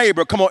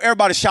neighbor. Come on,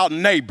 everybody shout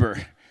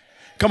neighbor.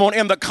 Come on,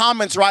 in the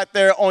comments right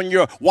there on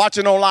your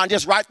watching online,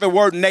 just write the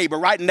word neighbor.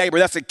 Write neighbor.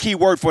 That's a key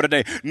word for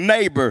today.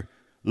 Neighbor.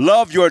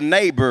 Love your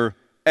neighbor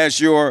as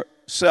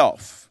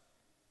yourself.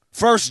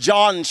 1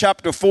 John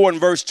chapter 4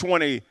 and verse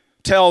 20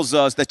 tells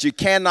us that you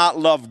cannot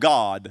love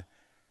God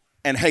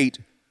and hate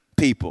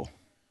people.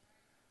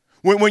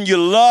 When you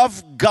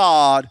love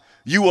God,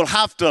 you will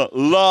have to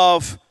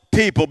love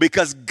people,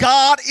 because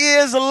God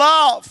is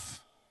love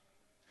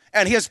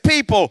and his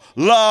people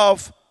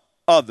love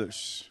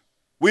others.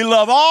 We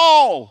love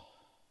all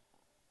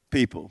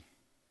people,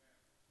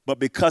 but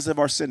because of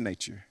our sin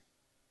nature,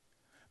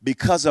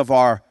 because of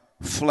our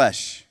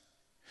flesh,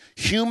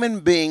 human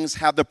beings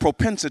have the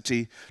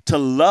propensity to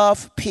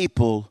love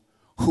people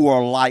who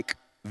are like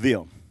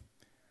them.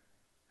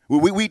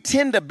 We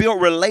tend to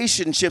build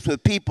relationships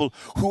with people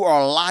who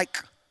are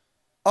like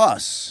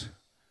us.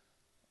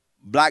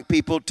 Black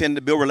people tend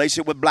to build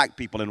relationship with black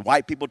people, and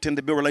white people tend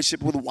to build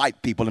relationship with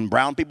white people, and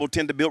brown people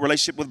tend to build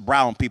relationship with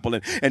brown people,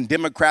 and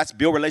Democrats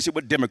build relationship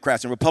with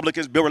Democrats, and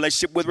Republicans build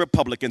relationship with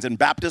Republicans, and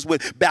Baptists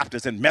with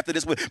Baptists, and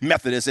Methodists with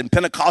Methodists, and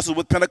Pentecostals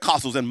with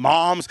Pentecostals, and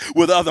moms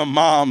with other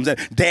moms, and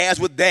dads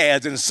with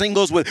dads, and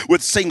singles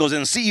with singles,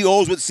 and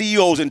CEOs with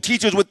CEOs, and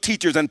teachers with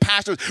teachers, and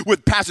pastors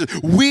with pastors.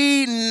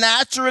 We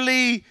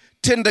naturally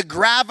tend to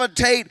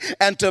gravitate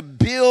and to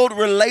build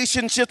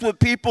relationships with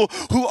people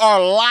who are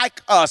like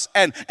us.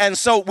 And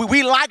so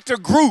we like to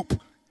group,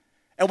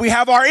 and we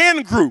have our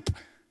in group.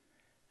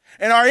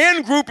 And our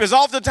in group is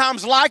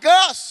oftentimes like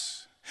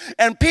us.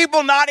 And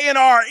people not in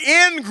our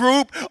in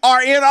group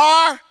are in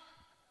our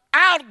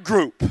out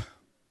group.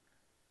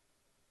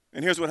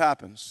 And here's what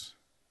happens.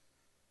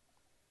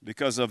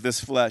 Because of this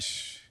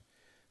flesh,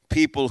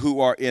 people who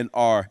are in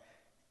our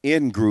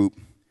in group,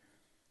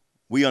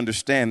 we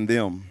understand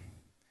them.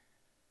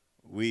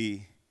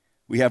 We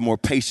have more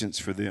patience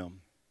for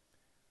them.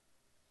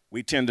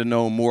 We tend to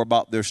know more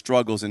about their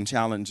struggles and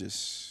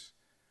challenges.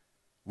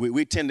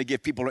 We tend to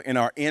give people in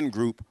our in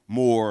group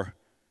more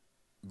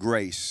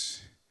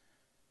grace.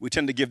 We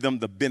tend to give them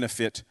the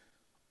benefit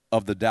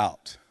of the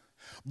doubt.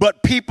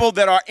 But people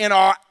that are in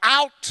our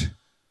out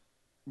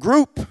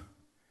group,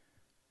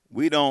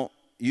 we don't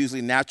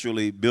usually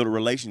naturally build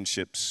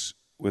relationships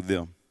with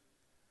them.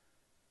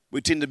 We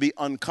tend to be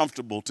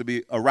uncomfortable to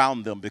be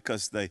around them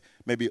because they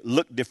maybe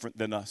look different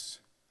than us,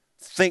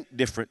 think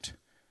different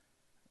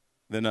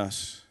than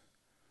us.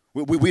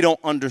 We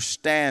don't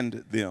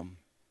understand them.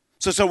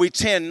 So we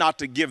tend not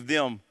to give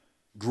them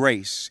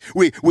grace.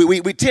 We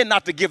tend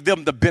not to give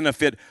them the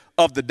benefit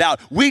of the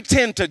doubt. We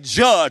tend to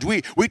judge.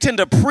 We tend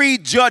to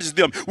prejudge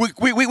them.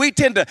 We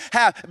tend to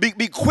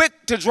be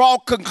quick to draw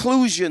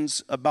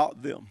conclusions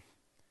about them.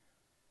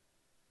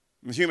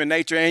 It's human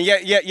nature, and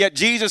yet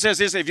Jesus says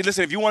this,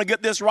 if you want to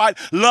get this right,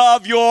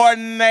 love your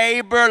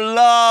neighbor,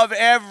 love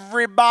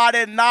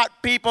everybody,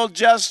 not people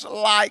just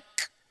like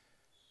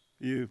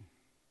you.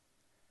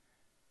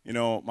 You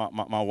know,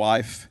 my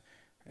wife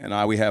and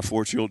I, we have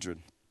 4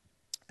 children,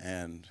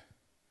 and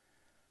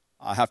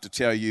I have to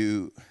tell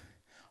you,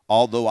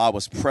 although I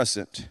was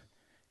present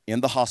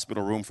in the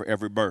hospital room for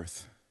every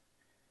birth,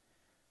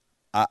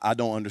 I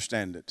don't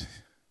understand it.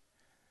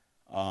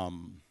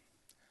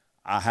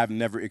 I have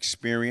never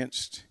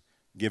experienced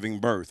giving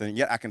birth. And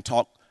yet I can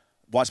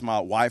watch my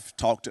wife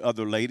talk to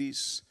other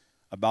ladies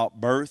about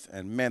birth,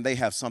 and man, they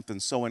have something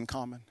so in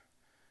common.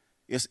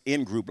 It's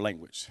in-group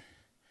language.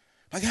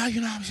 Like, yeah, you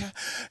know,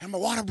 and my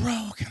water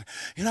broke. And,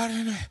 you know,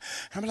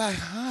 I'm like,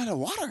 the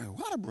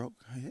water broke.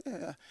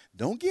 Yeah,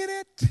 don't get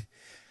it.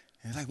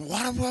 And like, my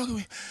water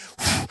broke.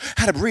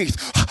 Had to breathe.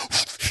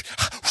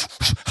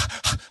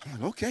 I'm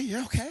like, okay,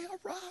 all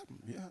right.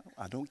 Yeah,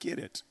 I don't get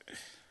it.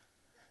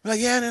 Like,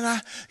 yeah,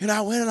 and then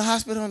I went in the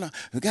hospital, and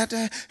I got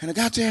there, and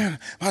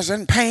I was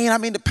in pain. I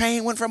mean, the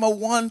pain went from a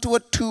 1 to a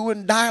 2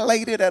 and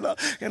dilated, and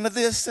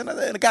this, and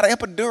I got an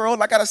epidural,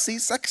 and I got a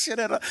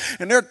C-section, and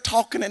they're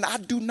talking, and I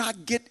do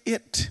not get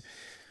it.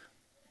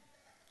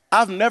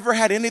 I've never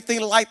had anything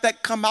like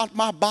that come out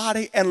my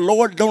body, and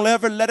Lord, don't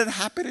ever let it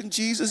happen in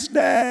Jesus'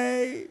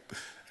 name.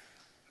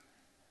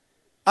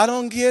 I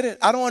don't get it.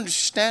 I don't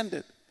understand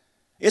it.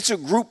 It's a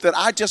group that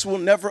I just will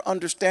never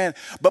understand.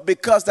 But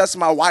because that's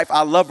my wife,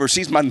 I love her.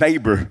 She's my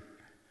neighbor.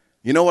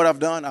 You know what I've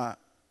done?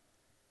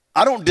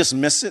 I don't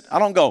dismiss it. I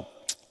don't go,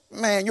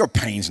 man, your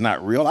pain's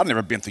not real. I've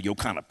never been through your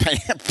kind of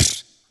pain.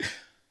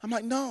 I'm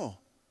like, no.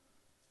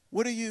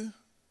 What are you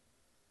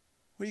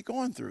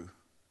going through?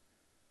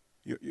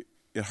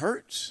 It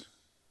hurts.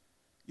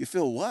 You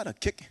feel what? A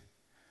kick?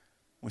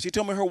 When she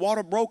told me her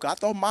water broke, I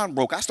thought mine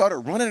broke. I started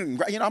running,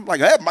 and I'm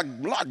like, hey, my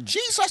Lord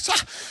Jesus.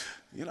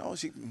 You know,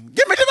 she,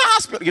 get me to the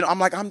hospital. You know, I'm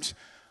like,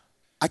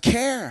 I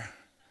care.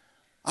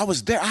 I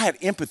was there. I had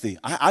empathy.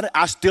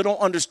 I still don't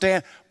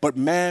understand. But,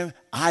 man,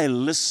 I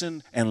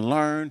listened and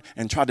learned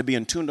and tried to be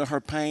in tune to her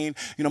pain.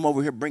 You know, I'm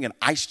over here bringing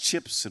ice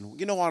chips and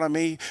you know what I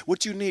mean.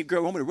 What you need,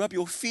 girl? Want me to rub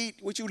your feet?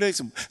 What you need?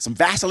 Some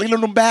Vaseline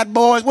on them bad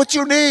boys? What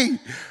you need?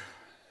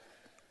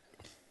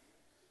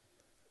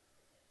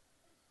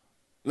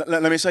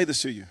 Let me say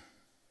this to you.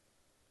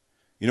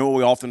 You know what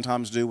we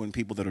oftentimes do when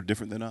people that are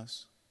different than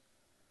us,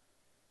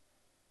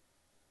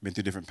 been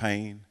through different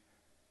pain,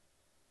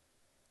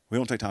 we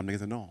don't take time to get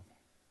to know them.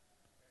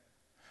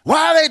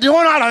 Why are they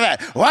doing all of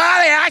that? Why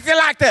are they acting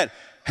like that?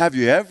 Have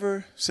you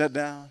ever sat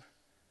down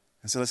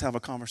and said, let's have a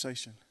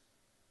conversation?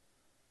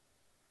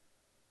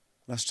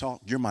 Let's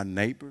talk. You're my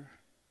neighbor,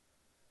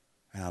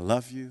 and I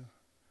love you.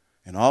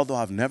 And although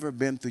I've never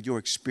been through your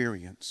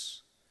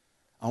experience,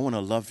 I want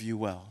to love you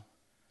well.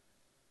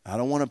 I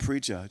don't want to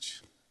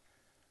prejudge.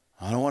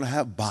 I don't want to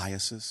have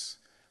biases.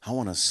 I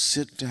want to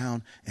sit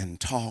down and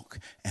talk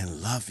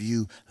and love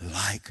you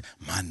like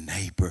my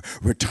neighbor.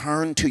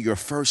 Return to your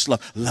first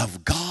love.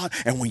 Love God.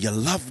 And when you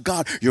love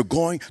God, you're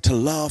going to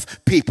love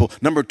people.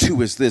 Number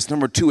two is this.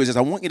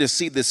 I want you to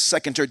see this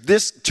second church.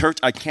 This church,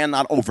 I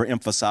cannot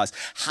overemphasize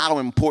how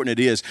important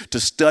it is to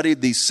study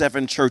these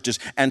 7 churches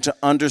and to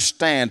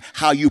understand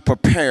how you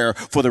prepare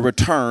for the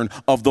return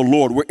of the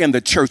Lord. We're in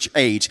the church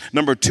age.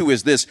 Number 2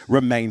 is this.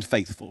 Remain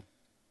faithful.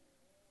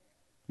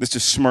 This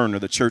is Smyrna,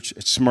 the church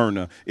at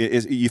Smyrna.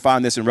 You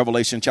find this in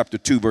Revelation chapter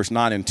 2, verse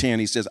 9 and 10.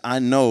 He says, I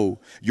know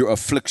your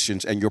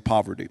afflictions and your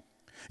poverty,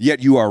 yet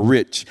you are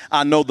rich.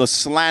 I know the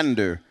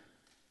slander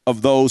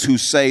of those who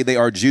say they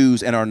are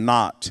Jews and are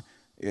not.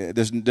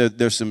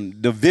 There's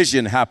some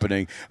division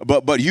happening,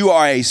 but you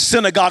are a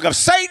synagogue of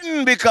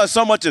Satan because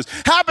so much is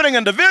happening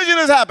and division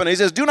is happening. He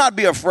says, do not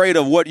be afraid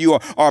of what you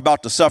are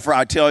about to suffer.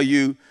 I tell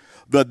you,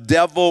 the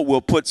devil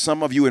will put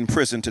some of you in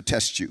prison to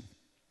test you,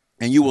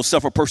 and you will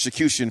suffer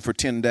persecution for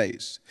 10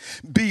 days.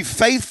 Be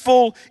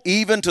faithful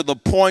even to the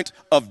point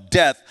of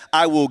death.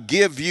 I will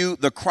give you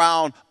the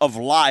crown of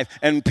life.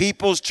 And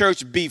People's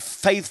Church, be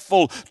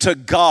faithful to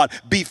God.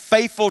 Be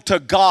faithful to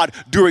God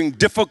during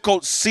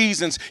difficult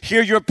seasons.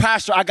 Hear your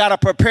pastor, I got to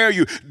prepare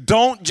you.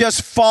 Don't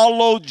just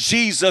follow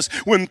Jesus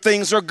when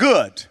things are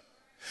good.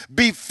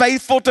 Be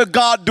faithful to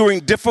God during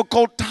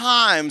difficult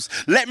times.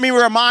 Let me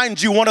remind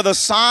you, one of the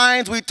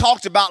signs we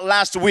talked about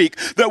last week,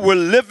 that we're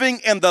living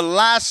in the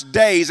last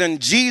days and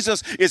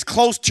Jesus is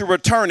close to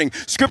returning.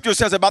 Scripture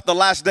says about the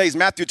last days,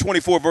 Matthew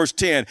 24, verse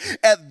 10,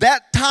 at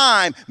that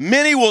time,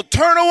 many will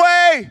turn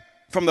away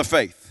from the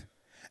faith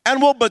and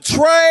will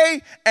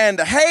betray and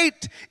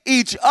hate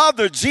each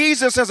other.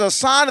 Jesus, as a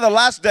sign of the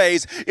last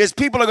days, is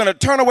people are going to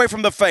turn away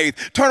from the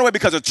faith, turn away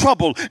because of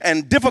trouble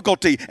and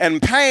difficulty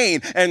and pain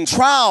and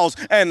trials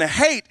and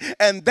hate,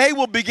 and they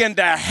will begin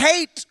to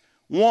hate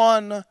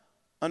one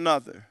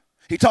another.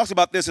 He talks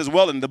about this as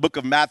well in the book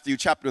of Matthew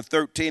chapter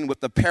 13 with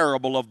the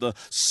parable of the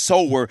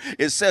sower.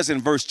 It says in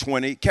verse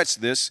 20, catch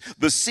this,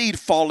 the seed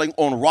falling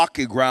on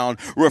rocky ground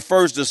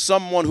refers to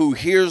someone who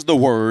hears the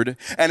word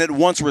and at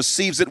once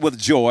receives it with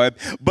joy.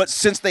 But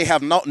since they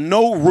have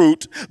no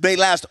root, they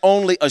last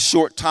only a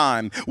short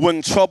time.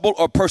 When trouble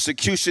or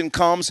persecution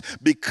comes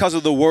because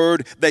of the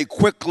word, they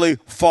quickly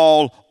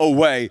fall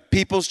away.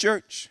 People's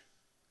Church,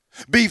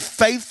 be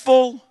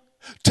faithful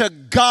to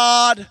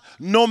God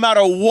no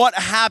matter what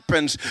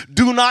happens.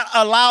 Do not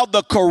allow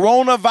the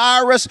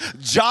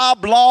coronavirus,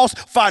 job loss,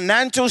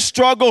 financial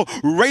struggle,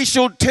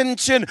 racial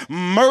tension,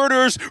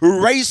 murders,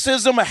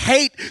 racism,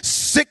 hate,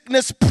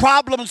 sickness,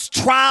 problems,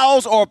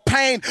 trials, or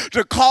pain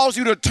to cause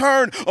you to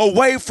turn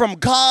away from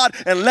God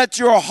and let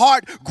your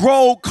heart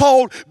grow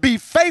cold. Be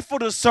faithful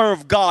to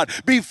serve God.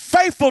 Be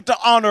faithful to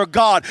honor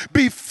God.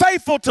 Be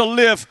faithful to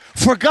live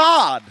for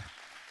God.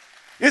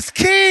 It's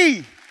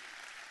key.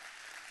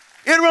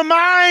 It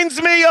reminds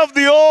me of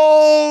the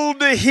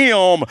old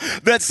hymn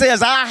that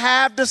says, I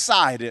have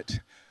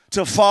decided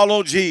to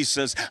follow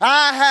Jesus.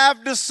 I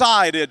have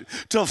decided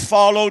to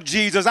follow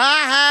Jesus. I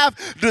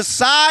have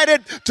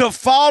decided to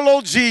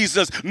follow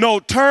Jesus. No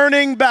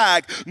turning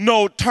back,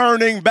 no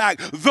turning back.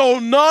 Though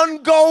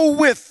none go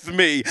with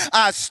me,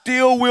 I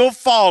still will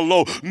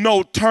follow.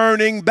 No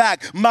turning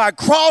back. My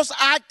cross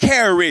I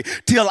carry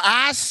till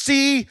I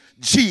see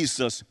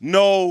Jesus.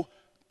 No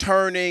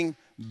turning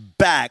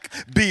back.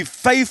 Be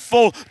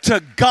faithful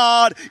to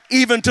God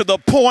even to the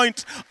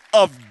point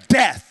of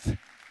death.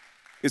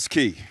 It's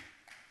key.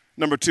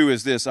 Number 2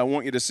 is this. I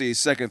want you to see a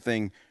second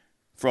thing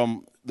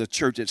from the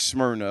church at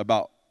Smyrna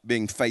about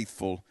being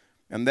faithful,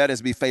 and that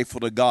is be faithful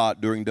to God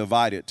during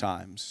divided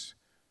times.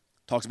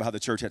 Talks about how the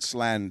church had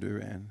slander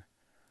and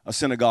a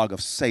synagogue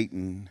of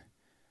Satan,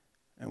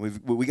 and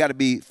we got to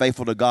be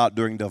faithful to God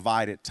during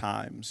divided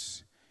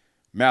times.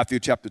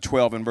 Matthew chapter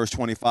 12 and verse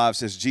 25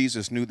 says,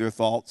 Jesus knew their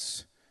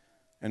thoughts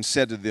and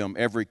said to them,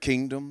 every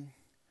kingdom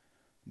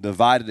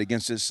divided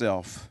against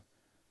itself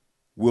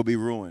will be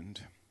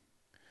ruined,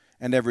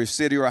 and every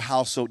city or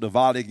household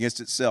divided against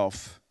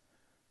itself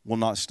will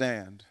not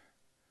stand.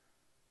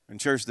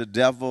 And church, the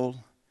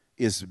devil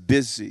is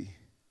busy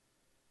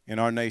in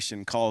our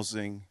nation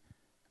causing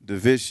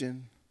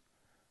division.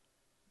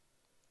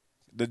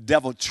 The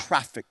devil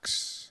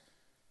traffics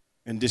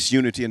in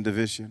disunity and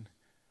division,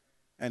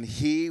 and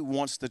he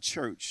wants the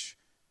church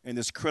in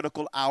this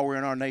critical hour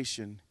in our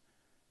nation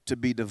to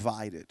be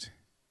divided.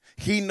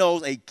 He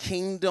knows a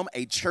kingdom,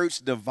 a church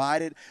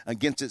divided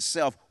against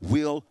itself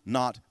will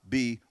not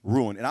be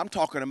ruined. And I'm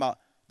talking about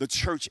the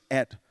church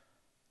at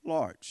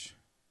large.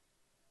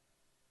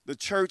 The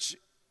church,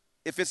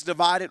 if it's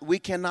divided, we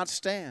cannot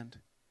stand.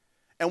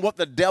 And what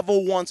the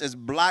devil wants is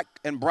black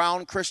and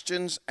brown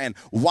Christians and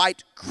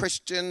white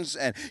Christians,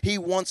 and he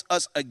wants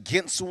us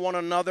against one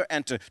another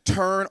and to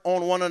turn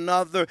on one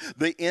another.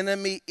 The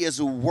enemy is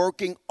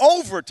working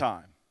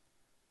overtime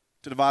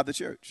to divide the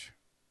church.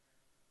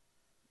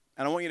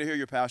 And I want you to hear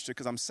your pastor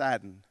because I'm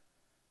saddened.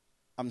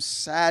 I'm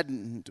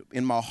saddened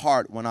in my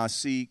heart when I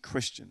see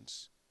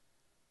Christians.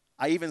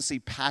 I even see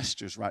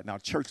pastors right now,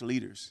 church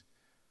leaders,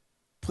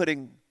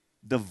 putting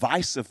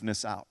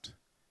divisiveness out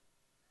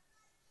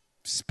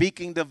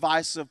speaking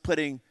divisive,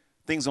 putting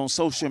things on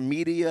social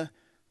media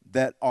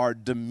that are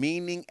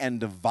demeaning and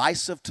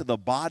divisive to the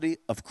body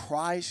of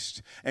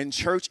Christ. And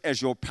church,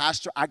 as your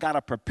pastor, I got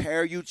to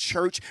prepare you.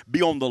 Church,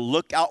 be on the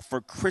lookout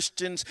for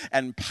Christians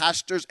and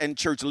pastors and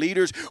church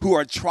leaders who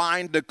are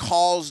trying to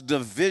cause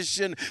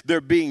division. They're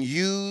being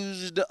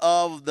used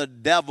of the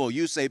devil.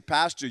 You say,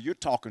 Pastor, you're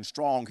talking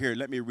strong here.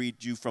 Let me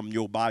read you from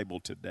your Bible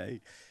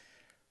today.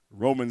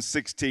 Romans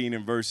 16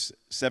 and verse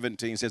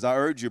 17 says, I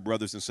urge you,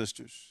 brothers and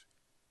sisters,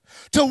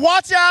 to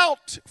watch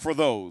out for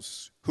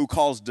those who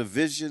cause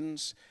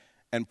divisions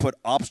and put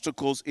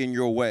obstacles in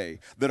your way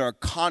that are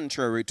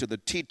contrary to the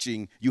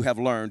teaching you have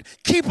learned.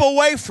 Keep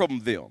away from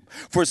them,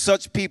 for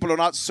such people are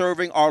not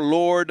serving our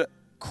Lord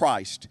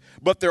Christ,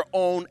 but their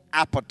own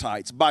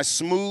appetites. By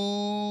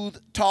smooth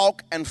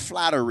talk and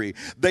flattery,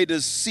 they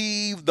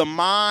deceive the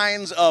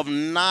minds of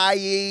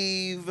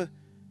naive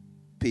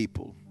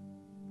people.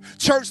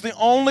 Church, the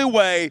only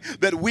way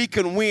that we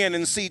can win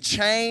and see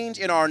change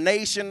in our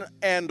nation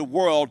and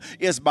world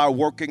is by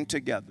working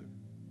together.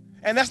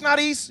 And that's not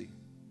easy.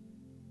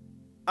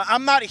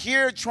 I'm not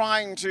here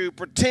trying to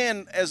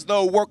pretend as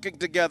though working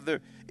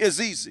together is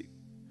easy.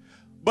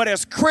 But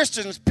as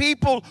Christians,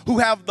 people who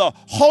have the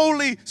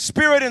Holy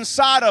Spirit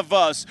inside of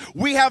us,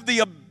 we have the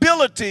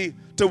ability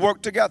to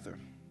work together.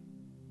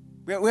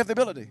 We have the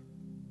ability.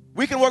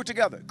 We can work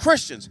together.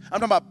 Christians,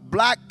 I'm talking about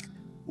black,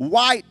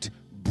 white,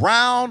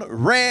 brown,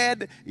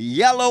 red,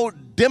 yellow,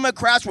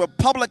 Democrats,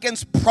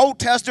 Republicans,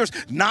 protesters,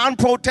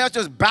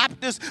 non-protesters,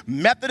 Baptists,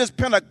 Methodist,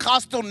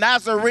 Pentecostal,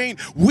 Nazarene.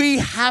 We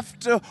have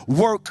to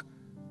work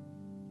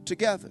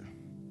together.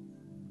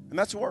 And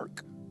that's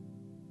work.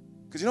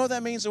 Because you know what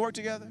that means to work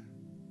together?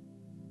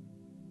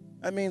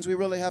 That means we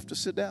really have to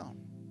sit down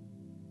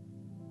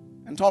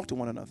and talk to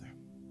one another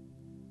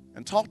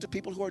and talk to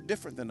people who are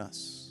different than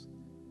us,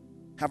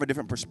 have a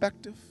different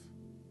perspective,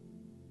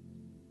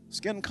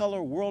 skin color,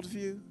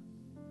 worldview.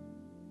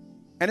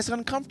 And it's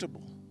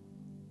uncomfortable.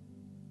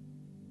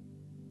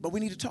 But we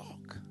need to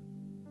talk.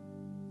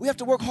 We have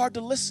to work hard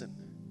to listen.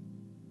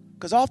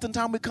 Because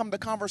oftentimes we come to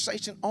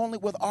conversation only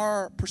with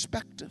our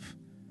perspective.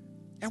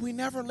 And we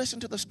never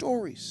listen to the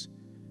stories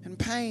and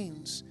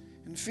pains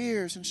and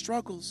fears and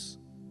struggles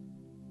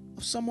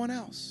of someone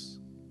else.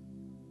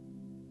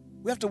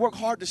 We have to work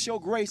hard to show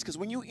grace, because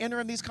when you enter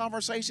in these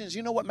conversations,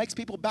 you know what makes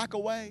people back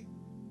away?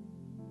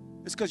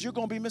 It's because you're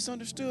going to be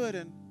misunderstood,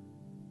 and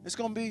it's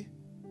going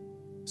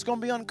to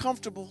be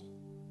uncomfortable,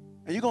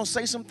 and you're going to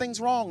say some things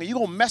wrong, and you're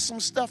going to mess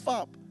some stuff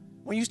up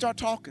when you start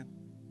talking.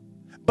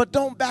 But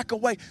don't back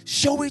away.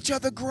 Show each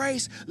other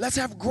grace. Let's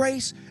have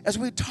grace as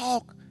we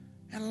talk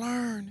and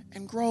learn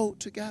and grow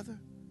together.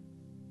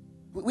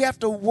 We have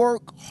to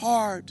work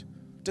hard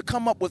to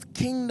come up with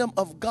kingdom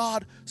of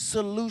God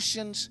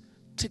solutions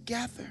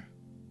together.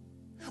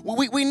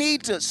 We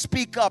need to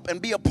speak up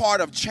and be a part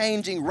of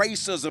changing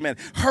racism and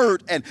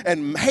hurt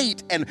and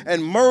hate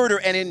and murder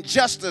and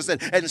injustice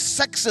and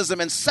sexism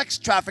and sex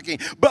trafficking.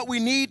 But we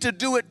need to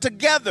do it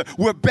together.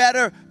 We're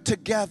better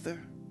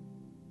together.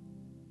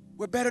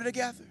 We're better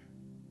together.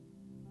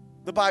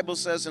 The Bible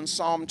says in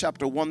Psalm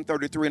chapter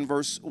 133 and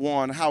verse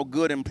 1, how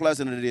good and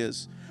pleasant it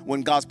is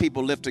when God's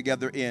people live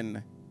together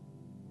in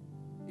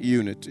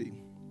unity.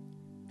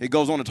 He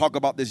goes on to talk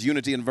about this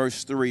unity in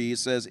verse 3. It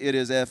says, it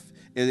is if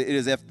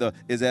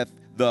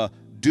the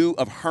dew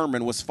of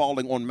Hermon was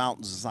falling on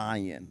Mount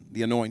Zion,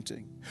 the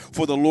anointing.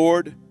 For the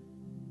Lord,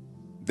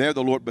 there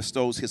the Lord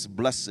bestows his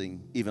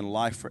blessing, even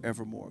life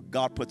forevermore.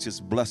 God puts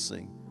his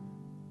blessing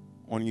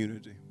on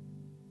unity.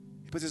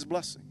 He puts his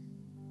blessing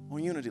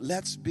on unity.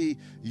 Let's be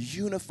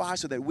unified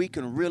so that we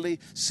can really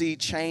see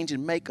change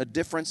and make a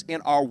difference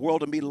in our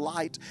world and be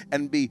light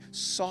and be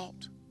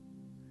salt.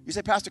 You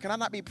say, Pastor, can I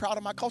not be proud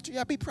of my culture?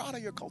 Yeah, be proud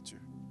of your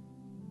culture.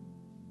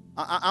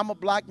 I'm a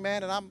black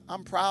man, and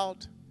I'm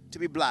proud to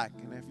be black.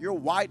 And if you're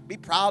white, be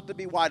proud to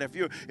be white. If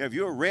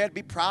you're red,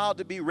 be proud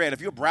to be red.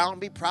 If you're brown,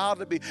 be proud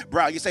to be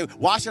brown. You say,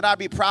 why should I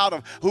be proud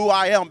of who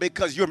I am?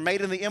 Because you're made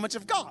in the image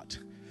of God.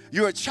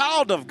 You're a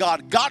child of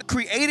God. God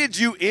created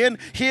you in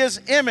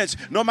his image.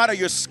 No matter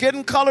your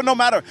skin color, no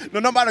matter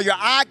your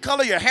eye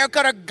color, your hair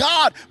color,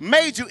 God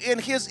made you in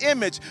his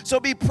image. So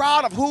be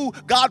proud of who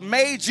God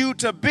made you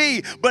to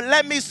be. But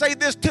let me say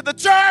this to the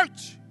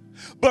church.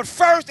 But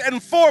first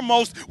and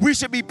foremost, we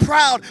should be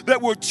proud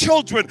that we're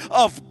children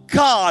of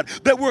God,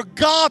 that we're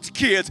God's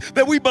kids,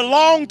 that we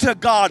belong to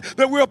God,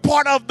 that we're a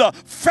part of the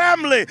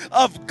family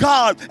of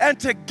God. And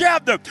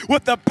together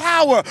with the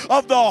power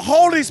of the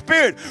Holy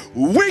Spirit,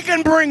 we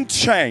can bring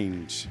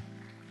change.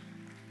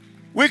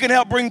 We can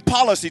help bring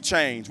policy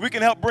change. We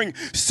can help bring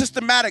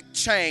systematic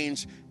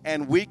change.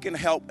 And we can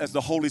help as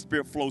the Holy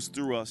Spirit flows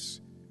through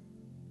us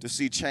to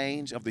see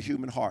change of the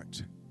human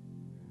heart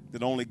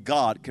that only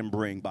God can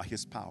bring by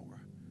his power.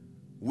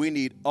 We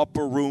need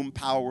upper room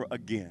power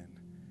again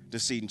to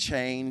see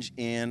change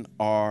in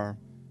our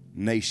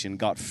nation.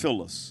 God,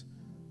 fill us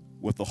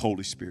with the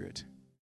Holy Spirit.